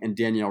Young, and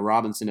Danielle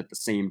Robinson at the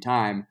same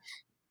time,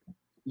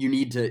 you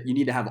need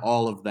to have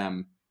all of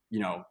them,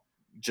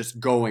 just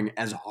going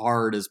as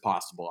hard as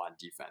possible on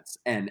defense.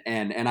 And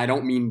I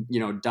don't mean,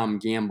 dumb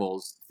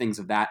gambles, things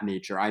of that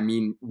nature. I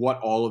mean what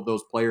all of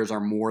those players are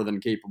more than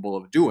capable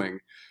of doing,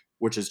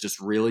 which is just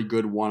really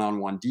good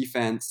one-on-one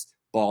defense,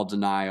 ball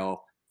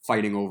denial,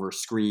 fighting over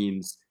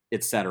screens,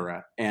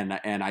 etc. And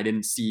I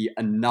didn't see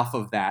enough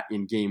of that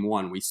in game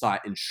 1. We saw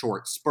it in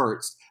short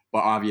spurts,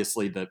 but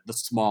obviously the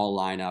small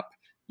lineup,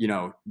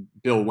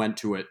 Bill went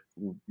to it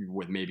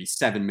with maybe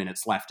 7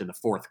 minutes left in the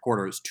fourth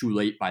quarter. It was too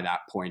late by that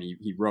point.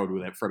 He rode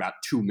with it for about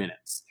 2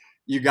 minutes.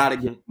 You got to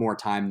get more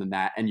time than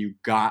that, and you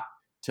got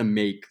to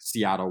make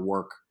Seattle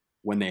work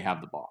when they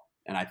have the ball.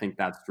 And I think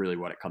that's really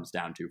what it comes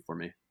down to for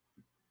me.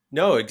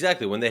 No,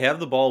 exactly. When they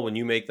have the ball, when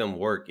you make them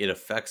work, it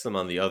affects them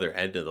on the other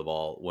end of the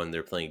ball when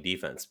they're playing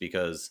defense,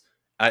 because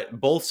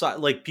both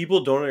sides, like,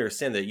 people don't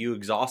understand that you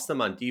exhaust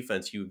them on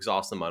defense, you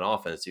exhaust them on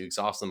offense, you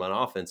exhaust them on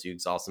offense, you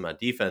exhaust them on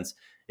defense.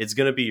 It's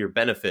going to be your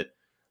benefit.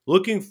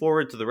 Looking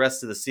forward to the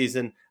rest of the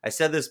season. I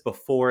said this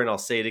before and I'll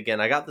say it again.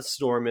 I got the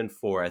Storm in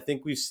 4. I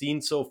think we've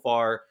seen so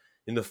far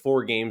in the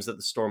 4 games that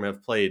the Storm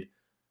have played,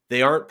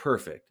 they aren't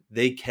perfect.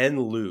 They can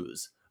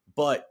lose.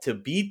 But to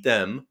beat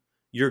them,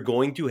 you're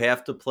going to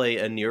have to play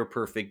a near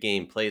perfect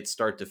game, play it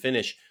start to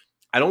finish.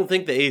 I don't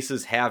think the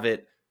Aces have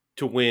it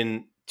to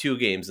win 2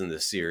 games in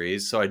this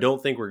series, so I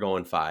don't think we're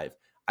going 5.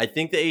 I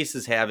think the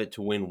Aces have it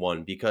to win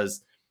 1,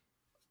 because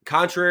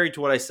contrary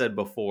to what I said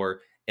before,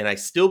 and I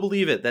still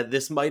believe it, that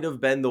this might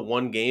have been the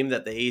one game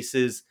that the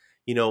Aces,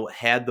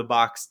 had the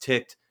box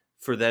ticked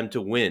for them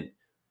to win.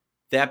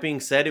 That being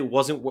said, it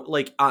wasn't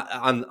like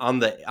on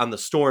the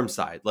Storm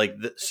side. Like,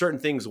 certain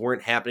things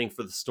weren't happening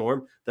for the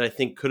Storm that I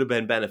think could have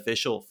been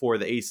beneficial for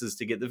the Aces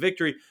to get the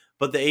victory,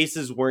 but the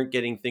Aces weren't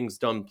getting things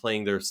done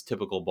playing their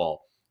typical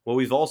ball. What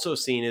we've also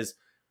seen is,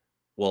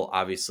 well,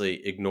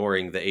 obviously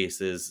ignoring the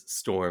Aces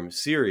Storm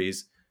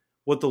series,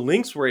 what the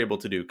Lynx were able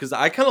to do, because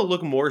I kind of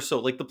look more so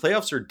like the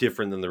playoffs are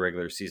different than the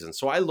regular season.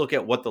 So I look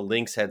at what the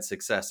Lynx had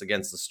success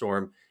against the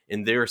Storm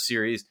in their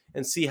series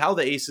and see how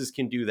the Aces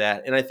can do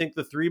that. And I think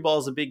the 3 ball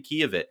is a big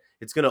key of it.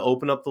 It's going to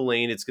open up the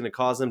lane. It's going to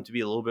cause them to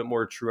be a little bit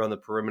more true on the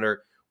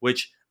perimeter,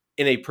 which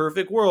in a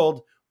perfect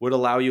world would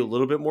allow you a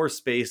little bit more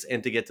space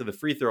and to get to the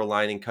free throw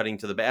line and cutting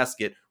to the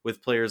basket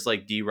with players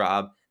like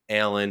D-Rob,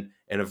 Allen,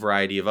 and a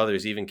variety of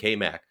others, even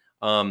K-Mac.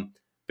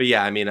 But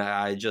yeah, I mean,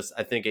 I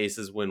think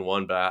Aces win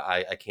 1, but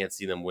I can't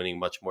see them winning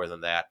much more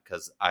than that,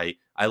 because I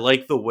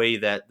like the way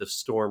that the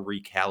Storm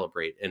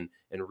recalibrate and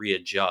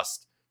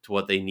readjust to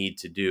what they need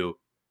to do.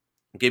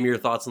 Give me your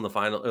thoughts on the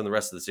final and the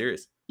rest of the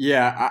series.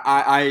 Yeah,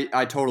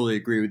 I totally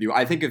agree with you.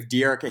 I think if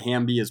Dearica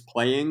Hamby is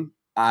playing,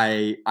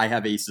 I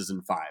have aces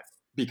in 5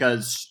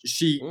 because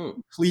she Mm.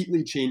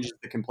 completely changes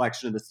the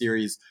complexion of the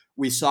series.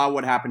 We saw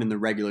what happened in the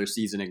regular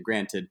season, and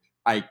granted,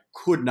 I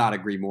could not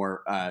agree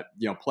more.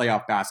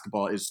 Playoff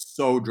basketball is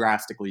so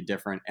drastically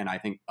different, and I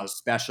think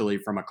especially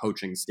from a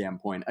coaching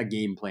standpoint, a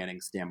game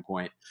planning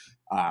standpoint,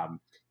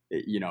 um,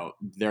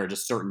 there are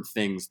just certain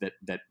things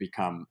that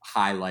become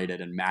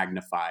highlighted and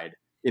magnified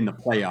in the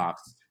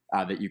playoffs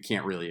that you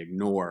can't really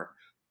ignore.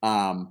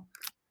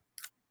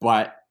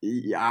 But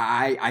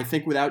I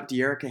think without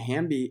Dearica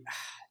Hamby,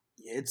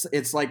 it's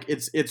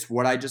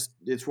what I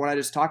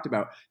just talked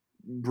about.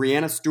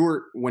 Brianna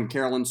Stewart, when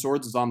Carolyn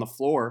Swords is on the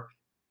floor,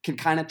 can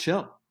kind of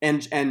chill,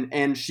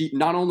 and she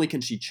not only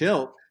can she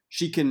chill,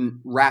 she can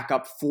rack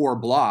up 4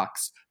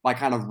 blocks by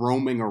kind of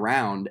roaming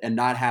around and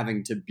not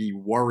having to be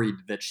worried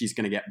that she's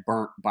going to get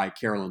burnt by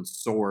Carolyn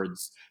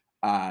Swords,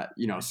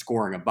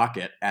 scoring a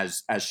bucket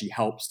as she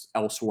helps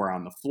elsewhere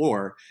on the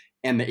floor.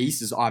 And the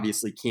Aces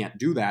obviously can't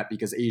do that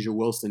because A'ja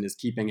Wilson is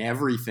keeping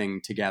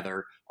everything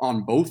together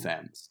on both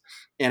ends.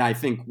 And I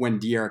think when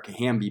Dearica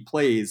Hamby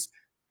plays,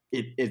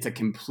 it's a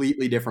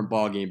completely different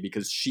ballgame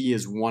because she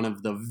is one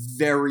of the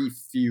very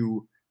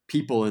few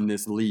people in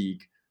this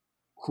league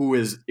who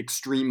is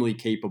extremely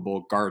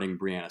capable guarding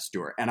Brianna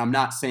Stewart. And I'm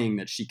not saying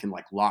that she can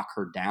like lock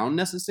her down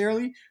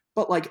necessarily,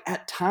 but like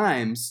at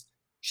times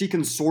she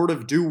can sort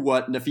of do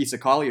what Napheesa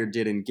Collier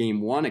did in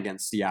game 1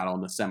 against Seattle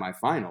in the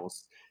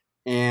semifinals.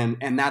 And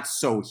that's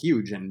so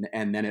huge. And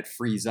then it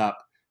frees up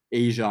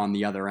A'ja on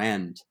the other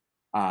end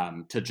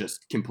to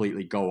just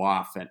completely go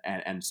off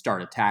and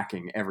start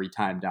attacking every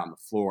time down the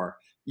floor.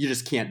 You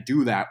just can't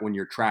do that when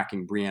you're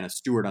tracking Brianna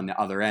Stewart on the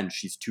other end.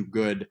 She's too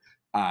good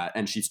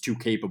and she's too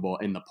capable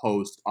in the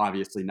post,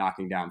 obviously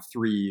knocking down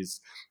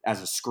threes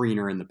as a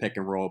screener in the pick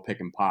and roll, pick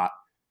and pop.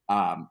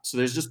 So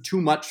there's just too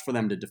much for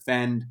them to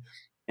defend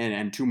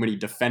and too many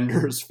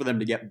defenders for them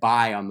to get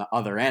by on the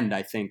other end,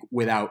 I think,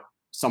 without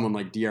someone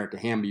like Dearica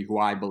Hamby, who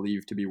I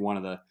believe to be one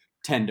of the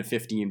 10 to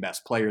 15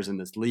 best players in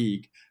this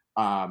league.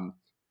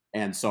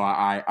 And so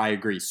I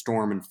agree.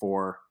 Storm and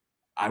 4.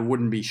 I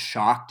wouldn't be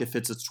shocked if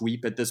it's a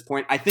sweep at this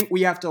point. I think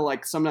we have to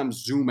like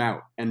sometimes zoom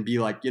out and be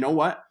like, you know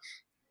what?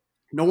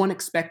 No one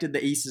expected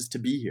the Aces to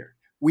be here.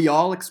 We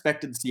all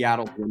expected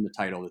Seattle to win the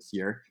title this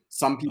year.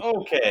 Some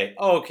people. Okay.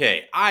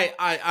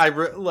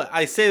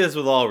 I say this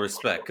with all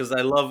respect because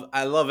I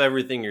love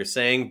everything you're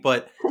saying,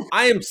 but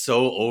I am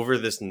so over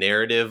this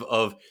narrative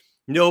of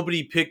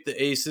nobody picked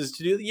the Aces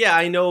to do. Yeah,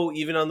 I know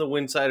even on the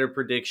Winsider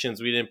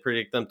predictions, we didn't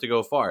predict them to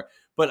go far,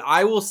 but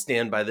I will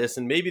stand by this.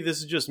 And maybe this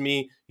is just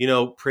me,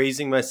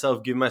 praising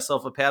myself, giving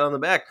myself a pat on the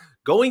back.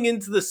 Going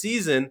into the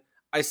season,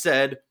 I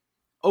said,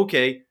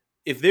 okay,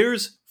 if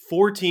there's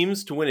 4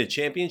 teams to win a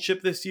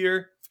championship this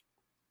year,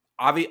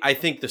 I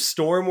think the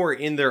Storm were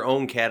in their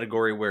own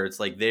category where it's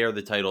like they are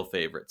the title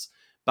favorites.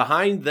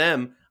 Behind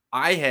them,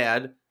 I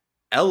had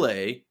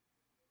LA,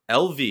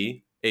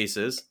 LV,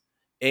 Aces,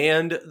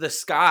 and the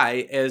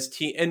Sky as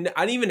team. And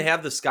I didn't even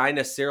have the Sky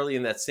necessarily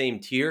in that same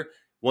tier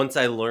once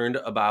I learned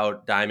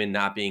about Diamond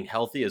not being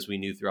healthy, as we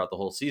knew throughout the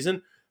whole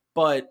season.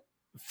 But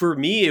for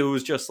me, it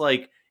was just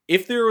like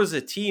if there was a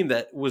team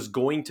that was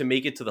going to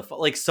make it to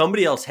like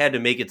somebody else had to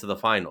make it to the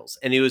finals,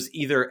 and it was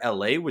either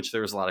LA, which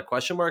there was a lot of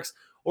question marks,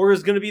 or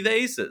is going to be the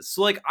Aces.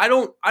 So like I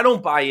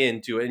don't buy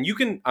into it. And you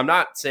can, I'm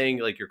not saying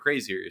like you're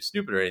crazy or you're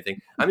stupid or anything.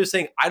 I'm just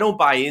saying I don't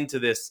buy into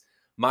this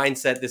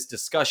mindset, this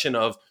discussion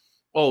of,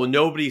 oh,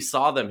 nobody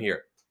saw them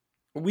here.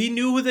 We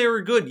knew they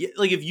were good.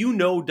 Like if you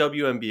know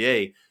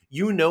WNBA,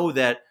 you know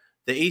that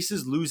the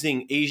Aces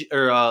losing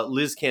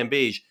Liz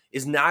Cambage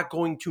is not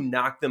going to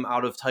knock them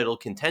out of title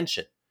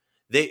contention.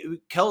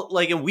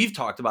 And we've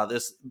talked about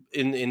this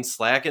in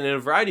Slack and in a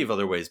variety of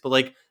other ways, but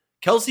like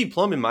Kelsey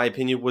Plum, in my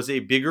opinion, was a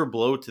bigger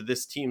blow to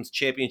this team's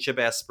championship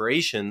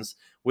aspirations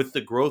with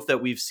the growth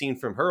that we've seen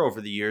from her over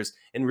the years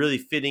and really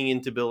fitting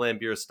into Bill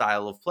Laimbeer's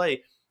style of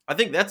play. I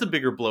think that's a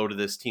bigger blow to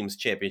this team's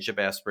championship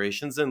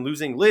aspirations than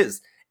losing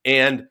Liz.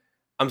 And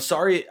I'm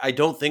sorry, I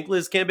don't think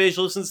Liz Cambage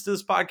listens to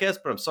this podcast,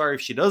 but I'm sorry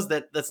if she does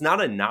that. That's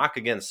not a knock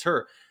against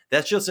her.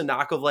 That's just a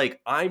knock of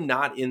like, I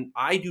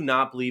do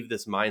not believe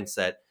this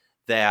mindset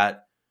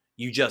that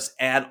you just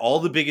add all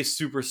the biggest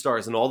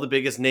superstars and all the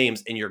biggest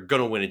names and you're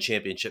going to win a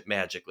championship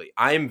magically.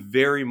 I am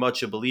very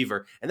much a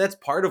believer. And that's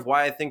part of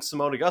why I think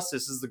Seimone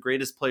Augustus is the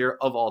greatest player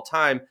of all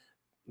time,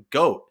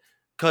 GOAT.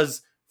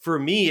 Because for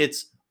me,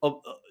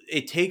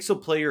 it takes a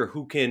player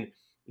who can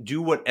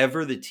do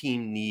whatever the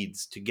team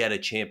needs to get a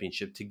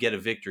championship, to get a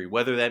victory,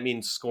 whether that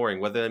means scoring,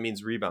 whether that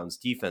means rebounds,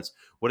 defense,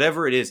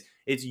 whatever it is.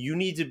 It's you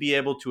need to be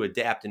able to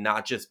adapt and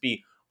not just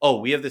be, oh,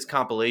 we have this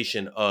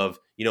compilation of,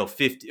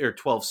 50 or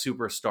 12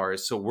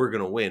 superstars, so we're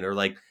going to win, or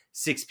like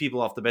 6 people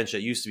off the bench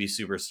that used to be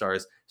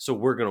superstars, so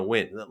we're going to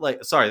win.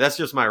 Like, sorry, that's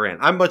just my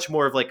rant. I'm much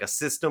more of like a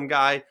system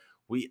guy.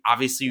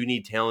 Obviously you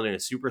need talent in a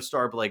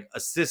superstar, but like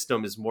a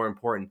system is more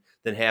important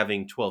than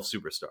having 12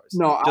 superstars.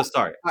 No,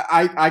 sorry.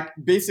 I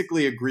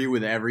basically agree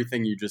with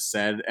everything you just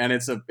said, and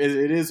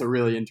it is a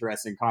really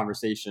interesting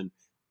conversation.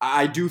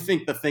 I do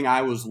think the thing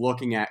I was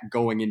looking at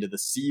going into the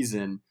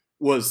season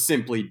was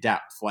simply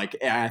depth. Like,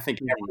 I think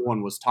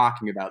everyone was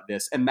talking about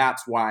this, and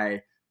that's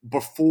why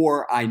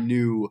before I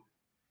knew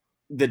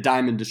that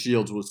Diamond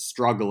DeShields was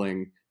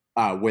struggling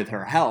with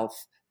her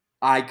health,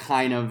 I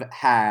kind of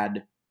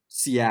had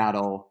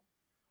Seattle,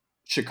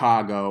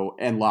 Chicago,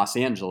 and Los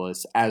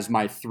Angeles as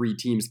my three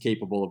teams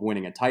capable of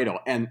winning a title.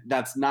 And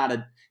that's not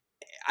a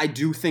I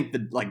do think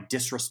that like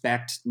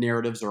disrespect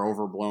narratives are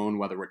overblown,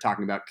 whether we're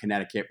talking about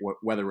Connecticut,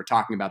 whether we're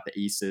talking about the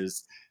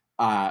Aces.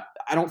 I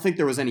don't think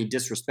there was any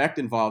disrespect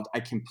involved. I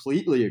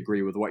completely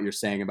agree with what you're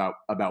saying about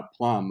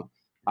Plum.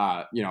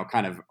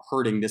 Kind of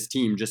hurting this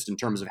team just in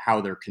terms of how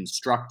they're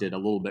constructed a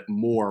little bit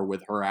more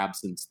with her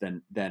absence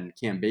than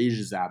Cam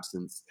Beja's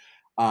absence.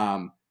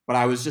 But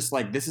I was just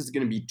like, this is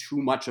going to be too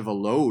much of a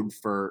load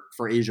for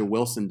A'ja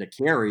Wilson to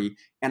carry,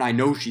 and I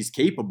know she's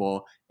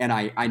capable, and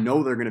I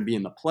know they're going to be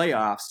in the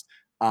playoffs.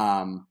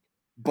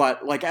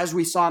 But like as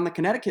we saw in the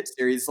Connecticut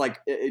series, like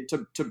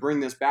to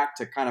bring this back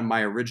to kind of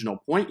my original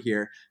point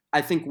here,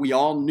 I think we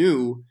all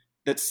knew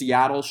that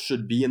Seattle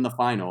should be in the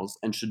finals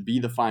and should be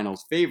the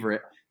finals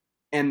favorite.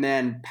 And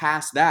then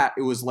past that,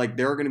 it was like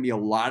there are going to be a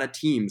lot of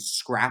teams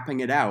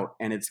scrapping it out,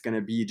 and it's going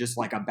to be just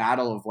like a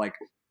battle of like,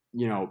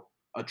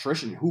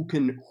 attrition.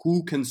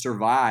 Who can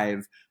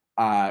survive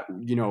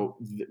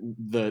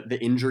the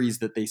injuries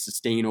that they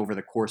sustain over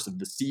the course of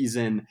the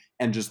season,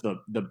 and just the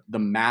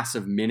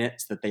massive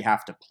minutes that they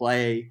have to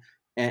play,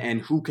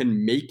 and who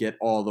can make it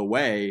all the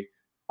way.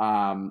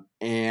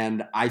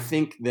 And I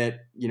think that,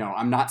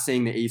 I'm not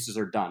saying the Aces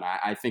are done.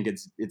 I think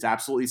it's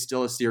absolutely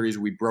still a series.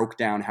 We broke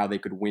down how they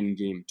could win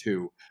game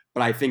 2,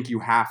 but I think you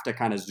have to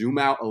kind of zoom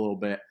out a little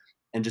bit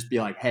and just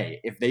be like, hey,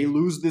 if they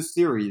lose this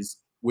series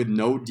with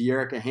no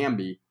Dearica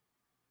Hamby,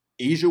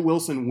 A'ja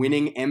Wilson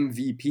winning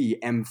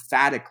MVP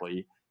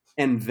emphatically,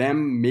 and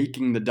them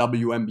making the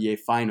WNBA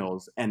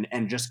finals and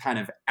just kind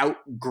of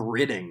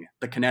outgritting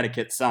the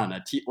Connecticut Sun,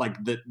 a team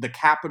like the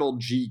capital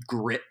G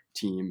grit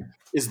team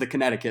is the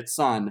Connecticut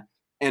Sun,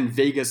 and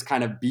Vegas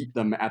kind of beat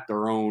them at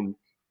their own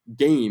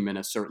game in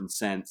a certain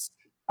sense,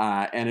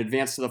 and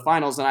advance to the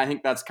finals. And I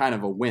think that's kind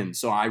of a win.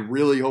 So I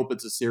really hope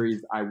it's a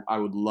series. I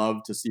would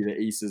love to see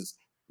the Aces,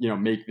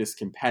 make this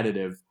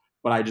competitive.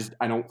 But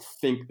I don't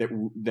think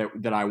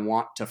that I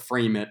want to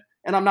frame it.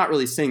 And I'm not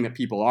really saying that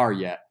people are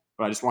yet,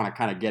 but I just want to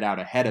kind of get out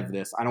ahead of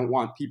this. I don't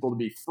want people to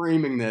be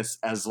framing this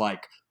as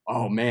like,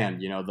 oh man,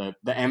 the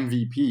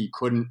MVP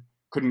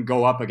couldn't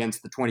go up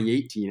against the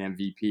 2018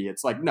 MVP.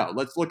 It's like, no,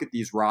 let's look at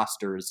these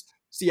rosters.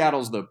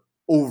 Seattle's the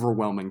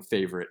overwhelming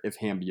favorite if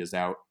Hamby is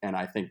out. And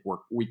I think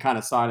we kind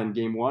of saw it in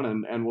game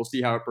 1, and we'll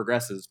see how it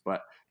progresses.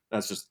 But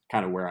that's just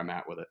kind of where I'm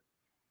at with it.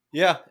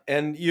 Yeah,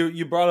 and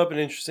you brought up an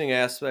interesting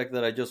aspect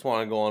that I just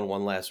want to go on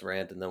one last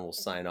rant, and then we'll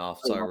sign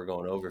off. Sorry, we're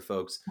going over,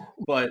 folks.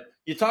 But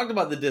you talked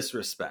about the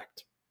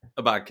disrespect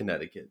about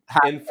Connecticut,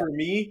 and for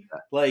me,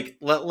 like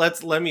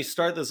let me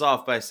start this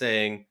off by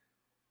saying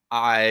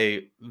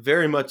I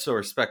very much so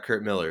respect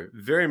Curt Miller,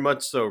 very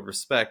much so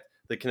respect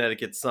the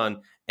Connecticut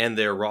Sun and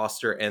their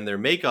roster and their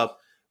makeup,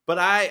 but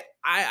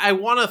I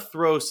want to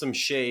throw some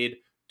shade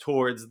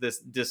towards this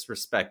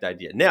disrespect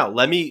idea. Now,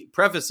 let me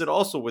preface it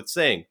also with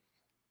saying,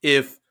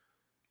 if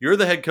you're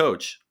the head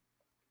coach,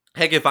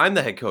 heck, if I'm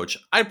the head coach,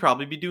 I'd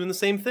probably be doing the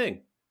same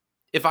thing.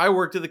 If I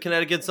worked at the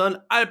Connecticut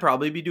Sun, I'd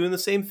probably be doing the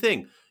same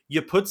thing.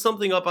 You put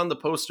something up on the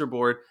poster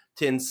board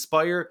to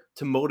inspire,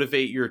 to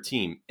motivate your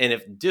team. And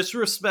if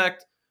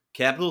disrespect,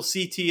 capital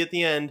CT at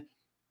the end,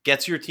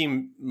 gets your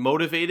team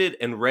motivated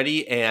and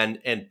ready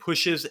and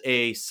pushes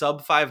a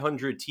sub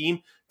 500 team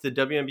to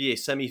the WNBA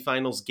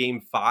semifinals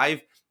game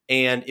 5,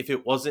 and if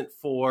it wasn't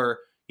for,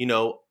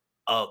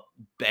 a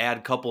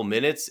bad couple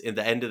minutes in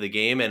the end of the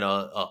game and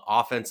a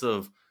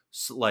offensive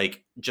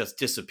like just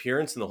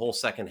disappearance in the whole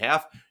second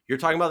half, you're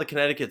talking about the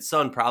Connecticut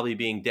Sun probably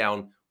being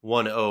down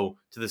 1-0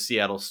 to the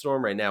Seattle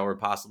Storm right now, or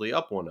possibly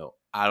up 1-0.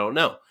 I don't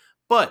know.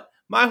 But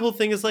my whole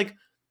thing is like,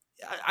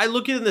 I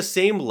look at it in the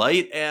same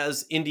light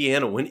as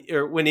Indiana.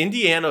 When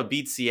Indiana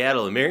beats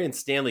Seattle and Marion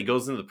Stanley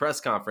goes into the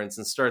press conference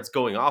and starts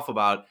going off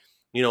about,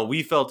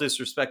 we felt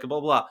disrespected,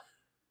 blah, blah.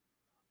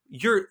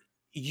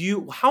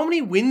 How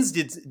many wins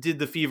did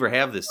the Fever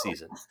have this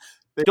season?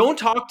 Don't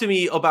talk to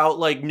me about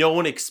like no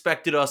one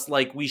expected us,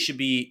 like we should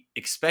be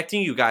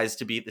expecting you guys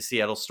to beat the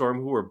Seattle Storm,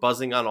 who were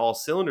buzzing on all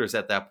cylinders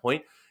at that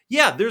point.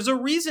 Yeah, there's a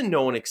reason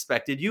no one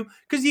expected you,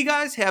 because you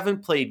guys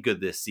haven't played good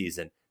this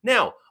season.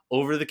 Now,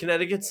 over the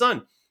Connecticut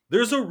Sun,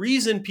 there's a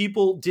reason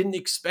people didn't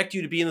expect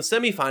you to be in the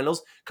semifinals,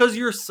 because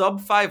you're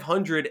sub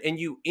 500 and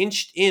you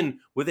inched in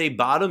with a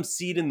bottom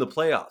seed in the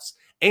playoffs.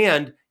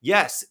 And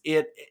yes,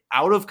 it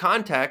out of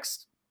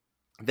context,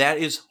 that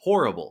is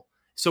horrible.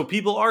 So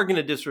people are going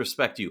to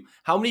disrespect you.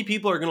 How many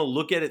people are going to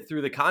look at it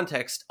through the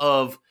context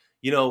of,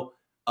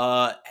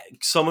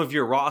 some of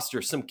your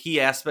roster, some key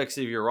aspects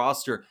of your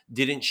roster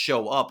didn't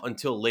show up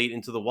until late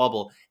into the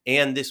wobble.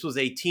 And this was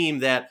a team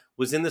that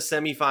was in the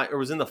semifinal or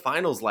was in the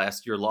finals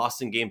last year,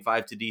 lost in game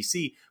 5 to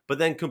DC, but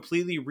then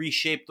completely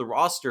reshaped the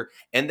roster.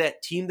 And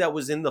that team that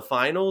was in the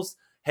finals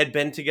had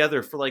been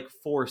together for like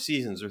 4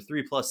 seasons or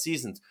 3+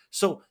 seasons.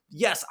 So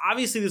yes,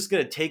 obviously this is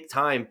going to take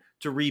time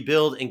to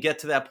rebuild and get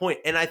to that point.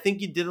 And I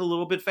think you did it a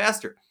little bit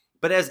faster.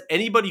 But as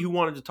anybody who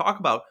wanted to talk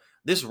about,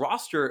 this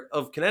roster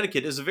of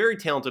Connecticut is a very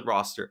talented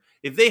roster.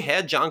 If they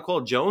had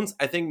Jonquel Jones,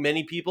 I think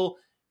many people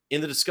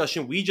in the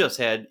discussion we just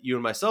had, you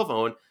and myself,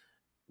 Owen,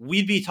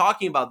 we'd be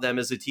talking about them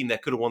as a team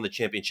that could have won the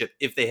championship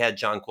if they had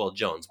Jonquel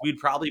Jones. We'd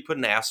probably put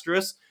an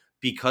asterisk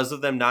because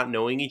of them not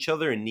knowing each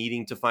other and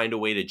needing to find a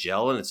way to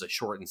gel, and it's a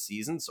shortened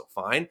season, so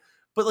fine.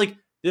 But like,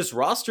 this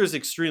roster is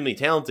extremely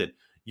talented.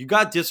 You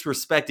got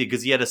disrespected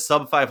because he had a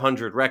sub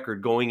 500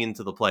 record going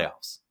into the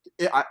playoffs.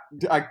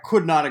 I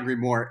could not agree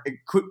more.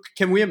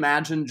 Can we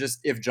imagine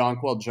just if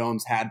Jonquel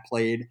Jones had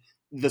played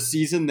the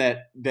season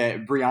that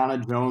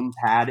Brianna Jones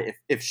had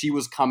if she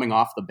was coming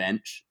off the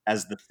bench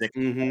as the sixth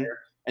player,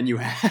 and you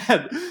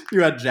had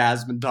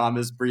Jasmine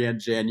Thomas, Brianne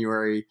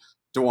January,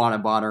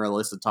 DeWanna Bonner,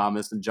 Alyssa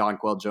Thomas, and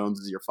Jonquel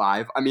Jones as your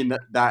 5. I mean,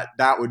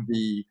 that would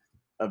be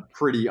a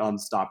pretty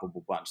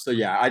unstoppable bunch. So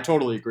yeah, I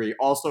totally agree.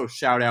 Also,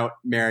 shout out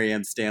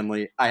Marianne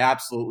Stanley. I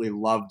absolutely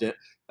loved it.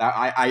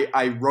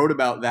 I wrote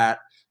about that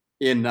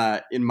in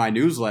my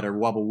newsletter,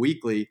 Wubble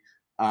Weekly.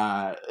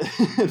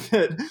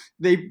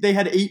 They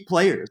had 8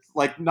 players.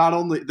 Like, not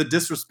only the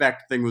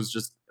disrespect thing was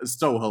just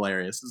so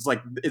hilarious. It's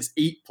like it's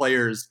 8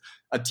 players,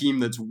 a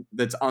team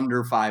that's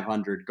under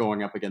 500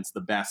 going up against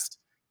the best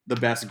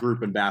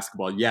group in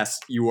basketball. Yes,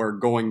 you are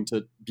going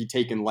to be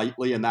taken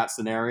lightly in that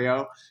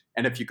scenario,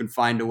 and if you can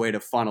find a way to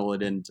funnel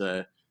it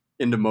into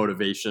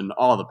motivation,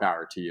 all the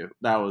power to you.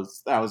 That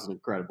was an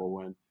incredible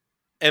win.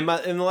 And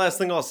the last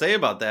thing I'll say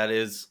about that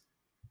is,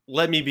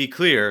 let me be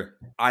clear,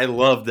 I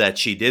love that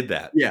she did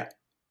that. Yeah.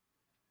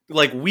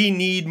 Like, we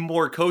need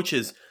more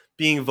coaches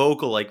being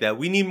vocal like that.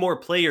 We need more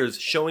players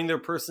showing their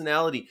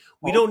personality.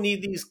 We don't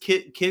need these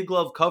kid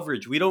glove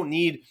coverage. We don't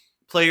need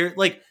player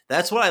like,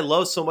 that's what I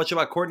love so much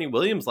about Courtney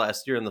Williams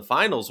last year in the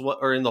finals,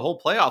 or in the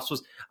whole playoffs,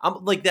 was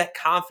like that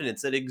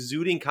confidence, that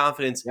exuding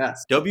confidence.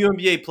 Yes.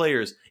 WNBA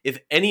players, if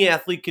any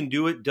athlete can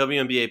do it,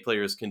 WNBA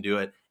players can do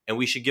it, and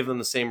we should give them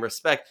the same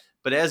respect.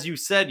 But as you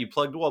said, you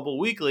plugged Wubble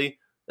Weekly.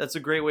 That's a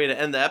great way to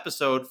end the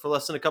episode. For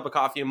less than a cup of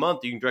coffee a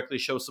month, you can directly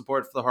show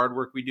support for the hard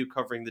work we do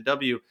covering the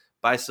W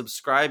by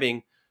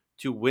subscribing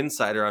to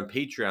Winsider on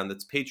Patreon.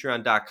 That's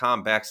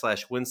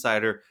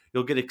patreon.com/Winsider.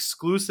 You'll get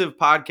exclusive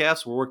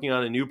podcasts. We're working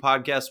on a new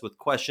podcast with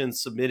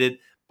questions submitted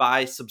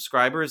by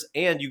subscribers,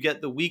 and you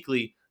get the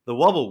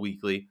Wubble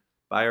Weekly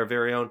by our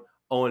very own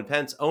Owen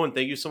Pence. Owen,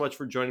 thank you so much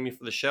for joining me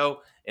for the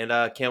show, and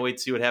can't wait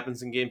to see what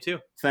happens in Game 2.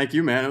 Thank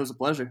you, man. It was a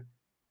pleasure.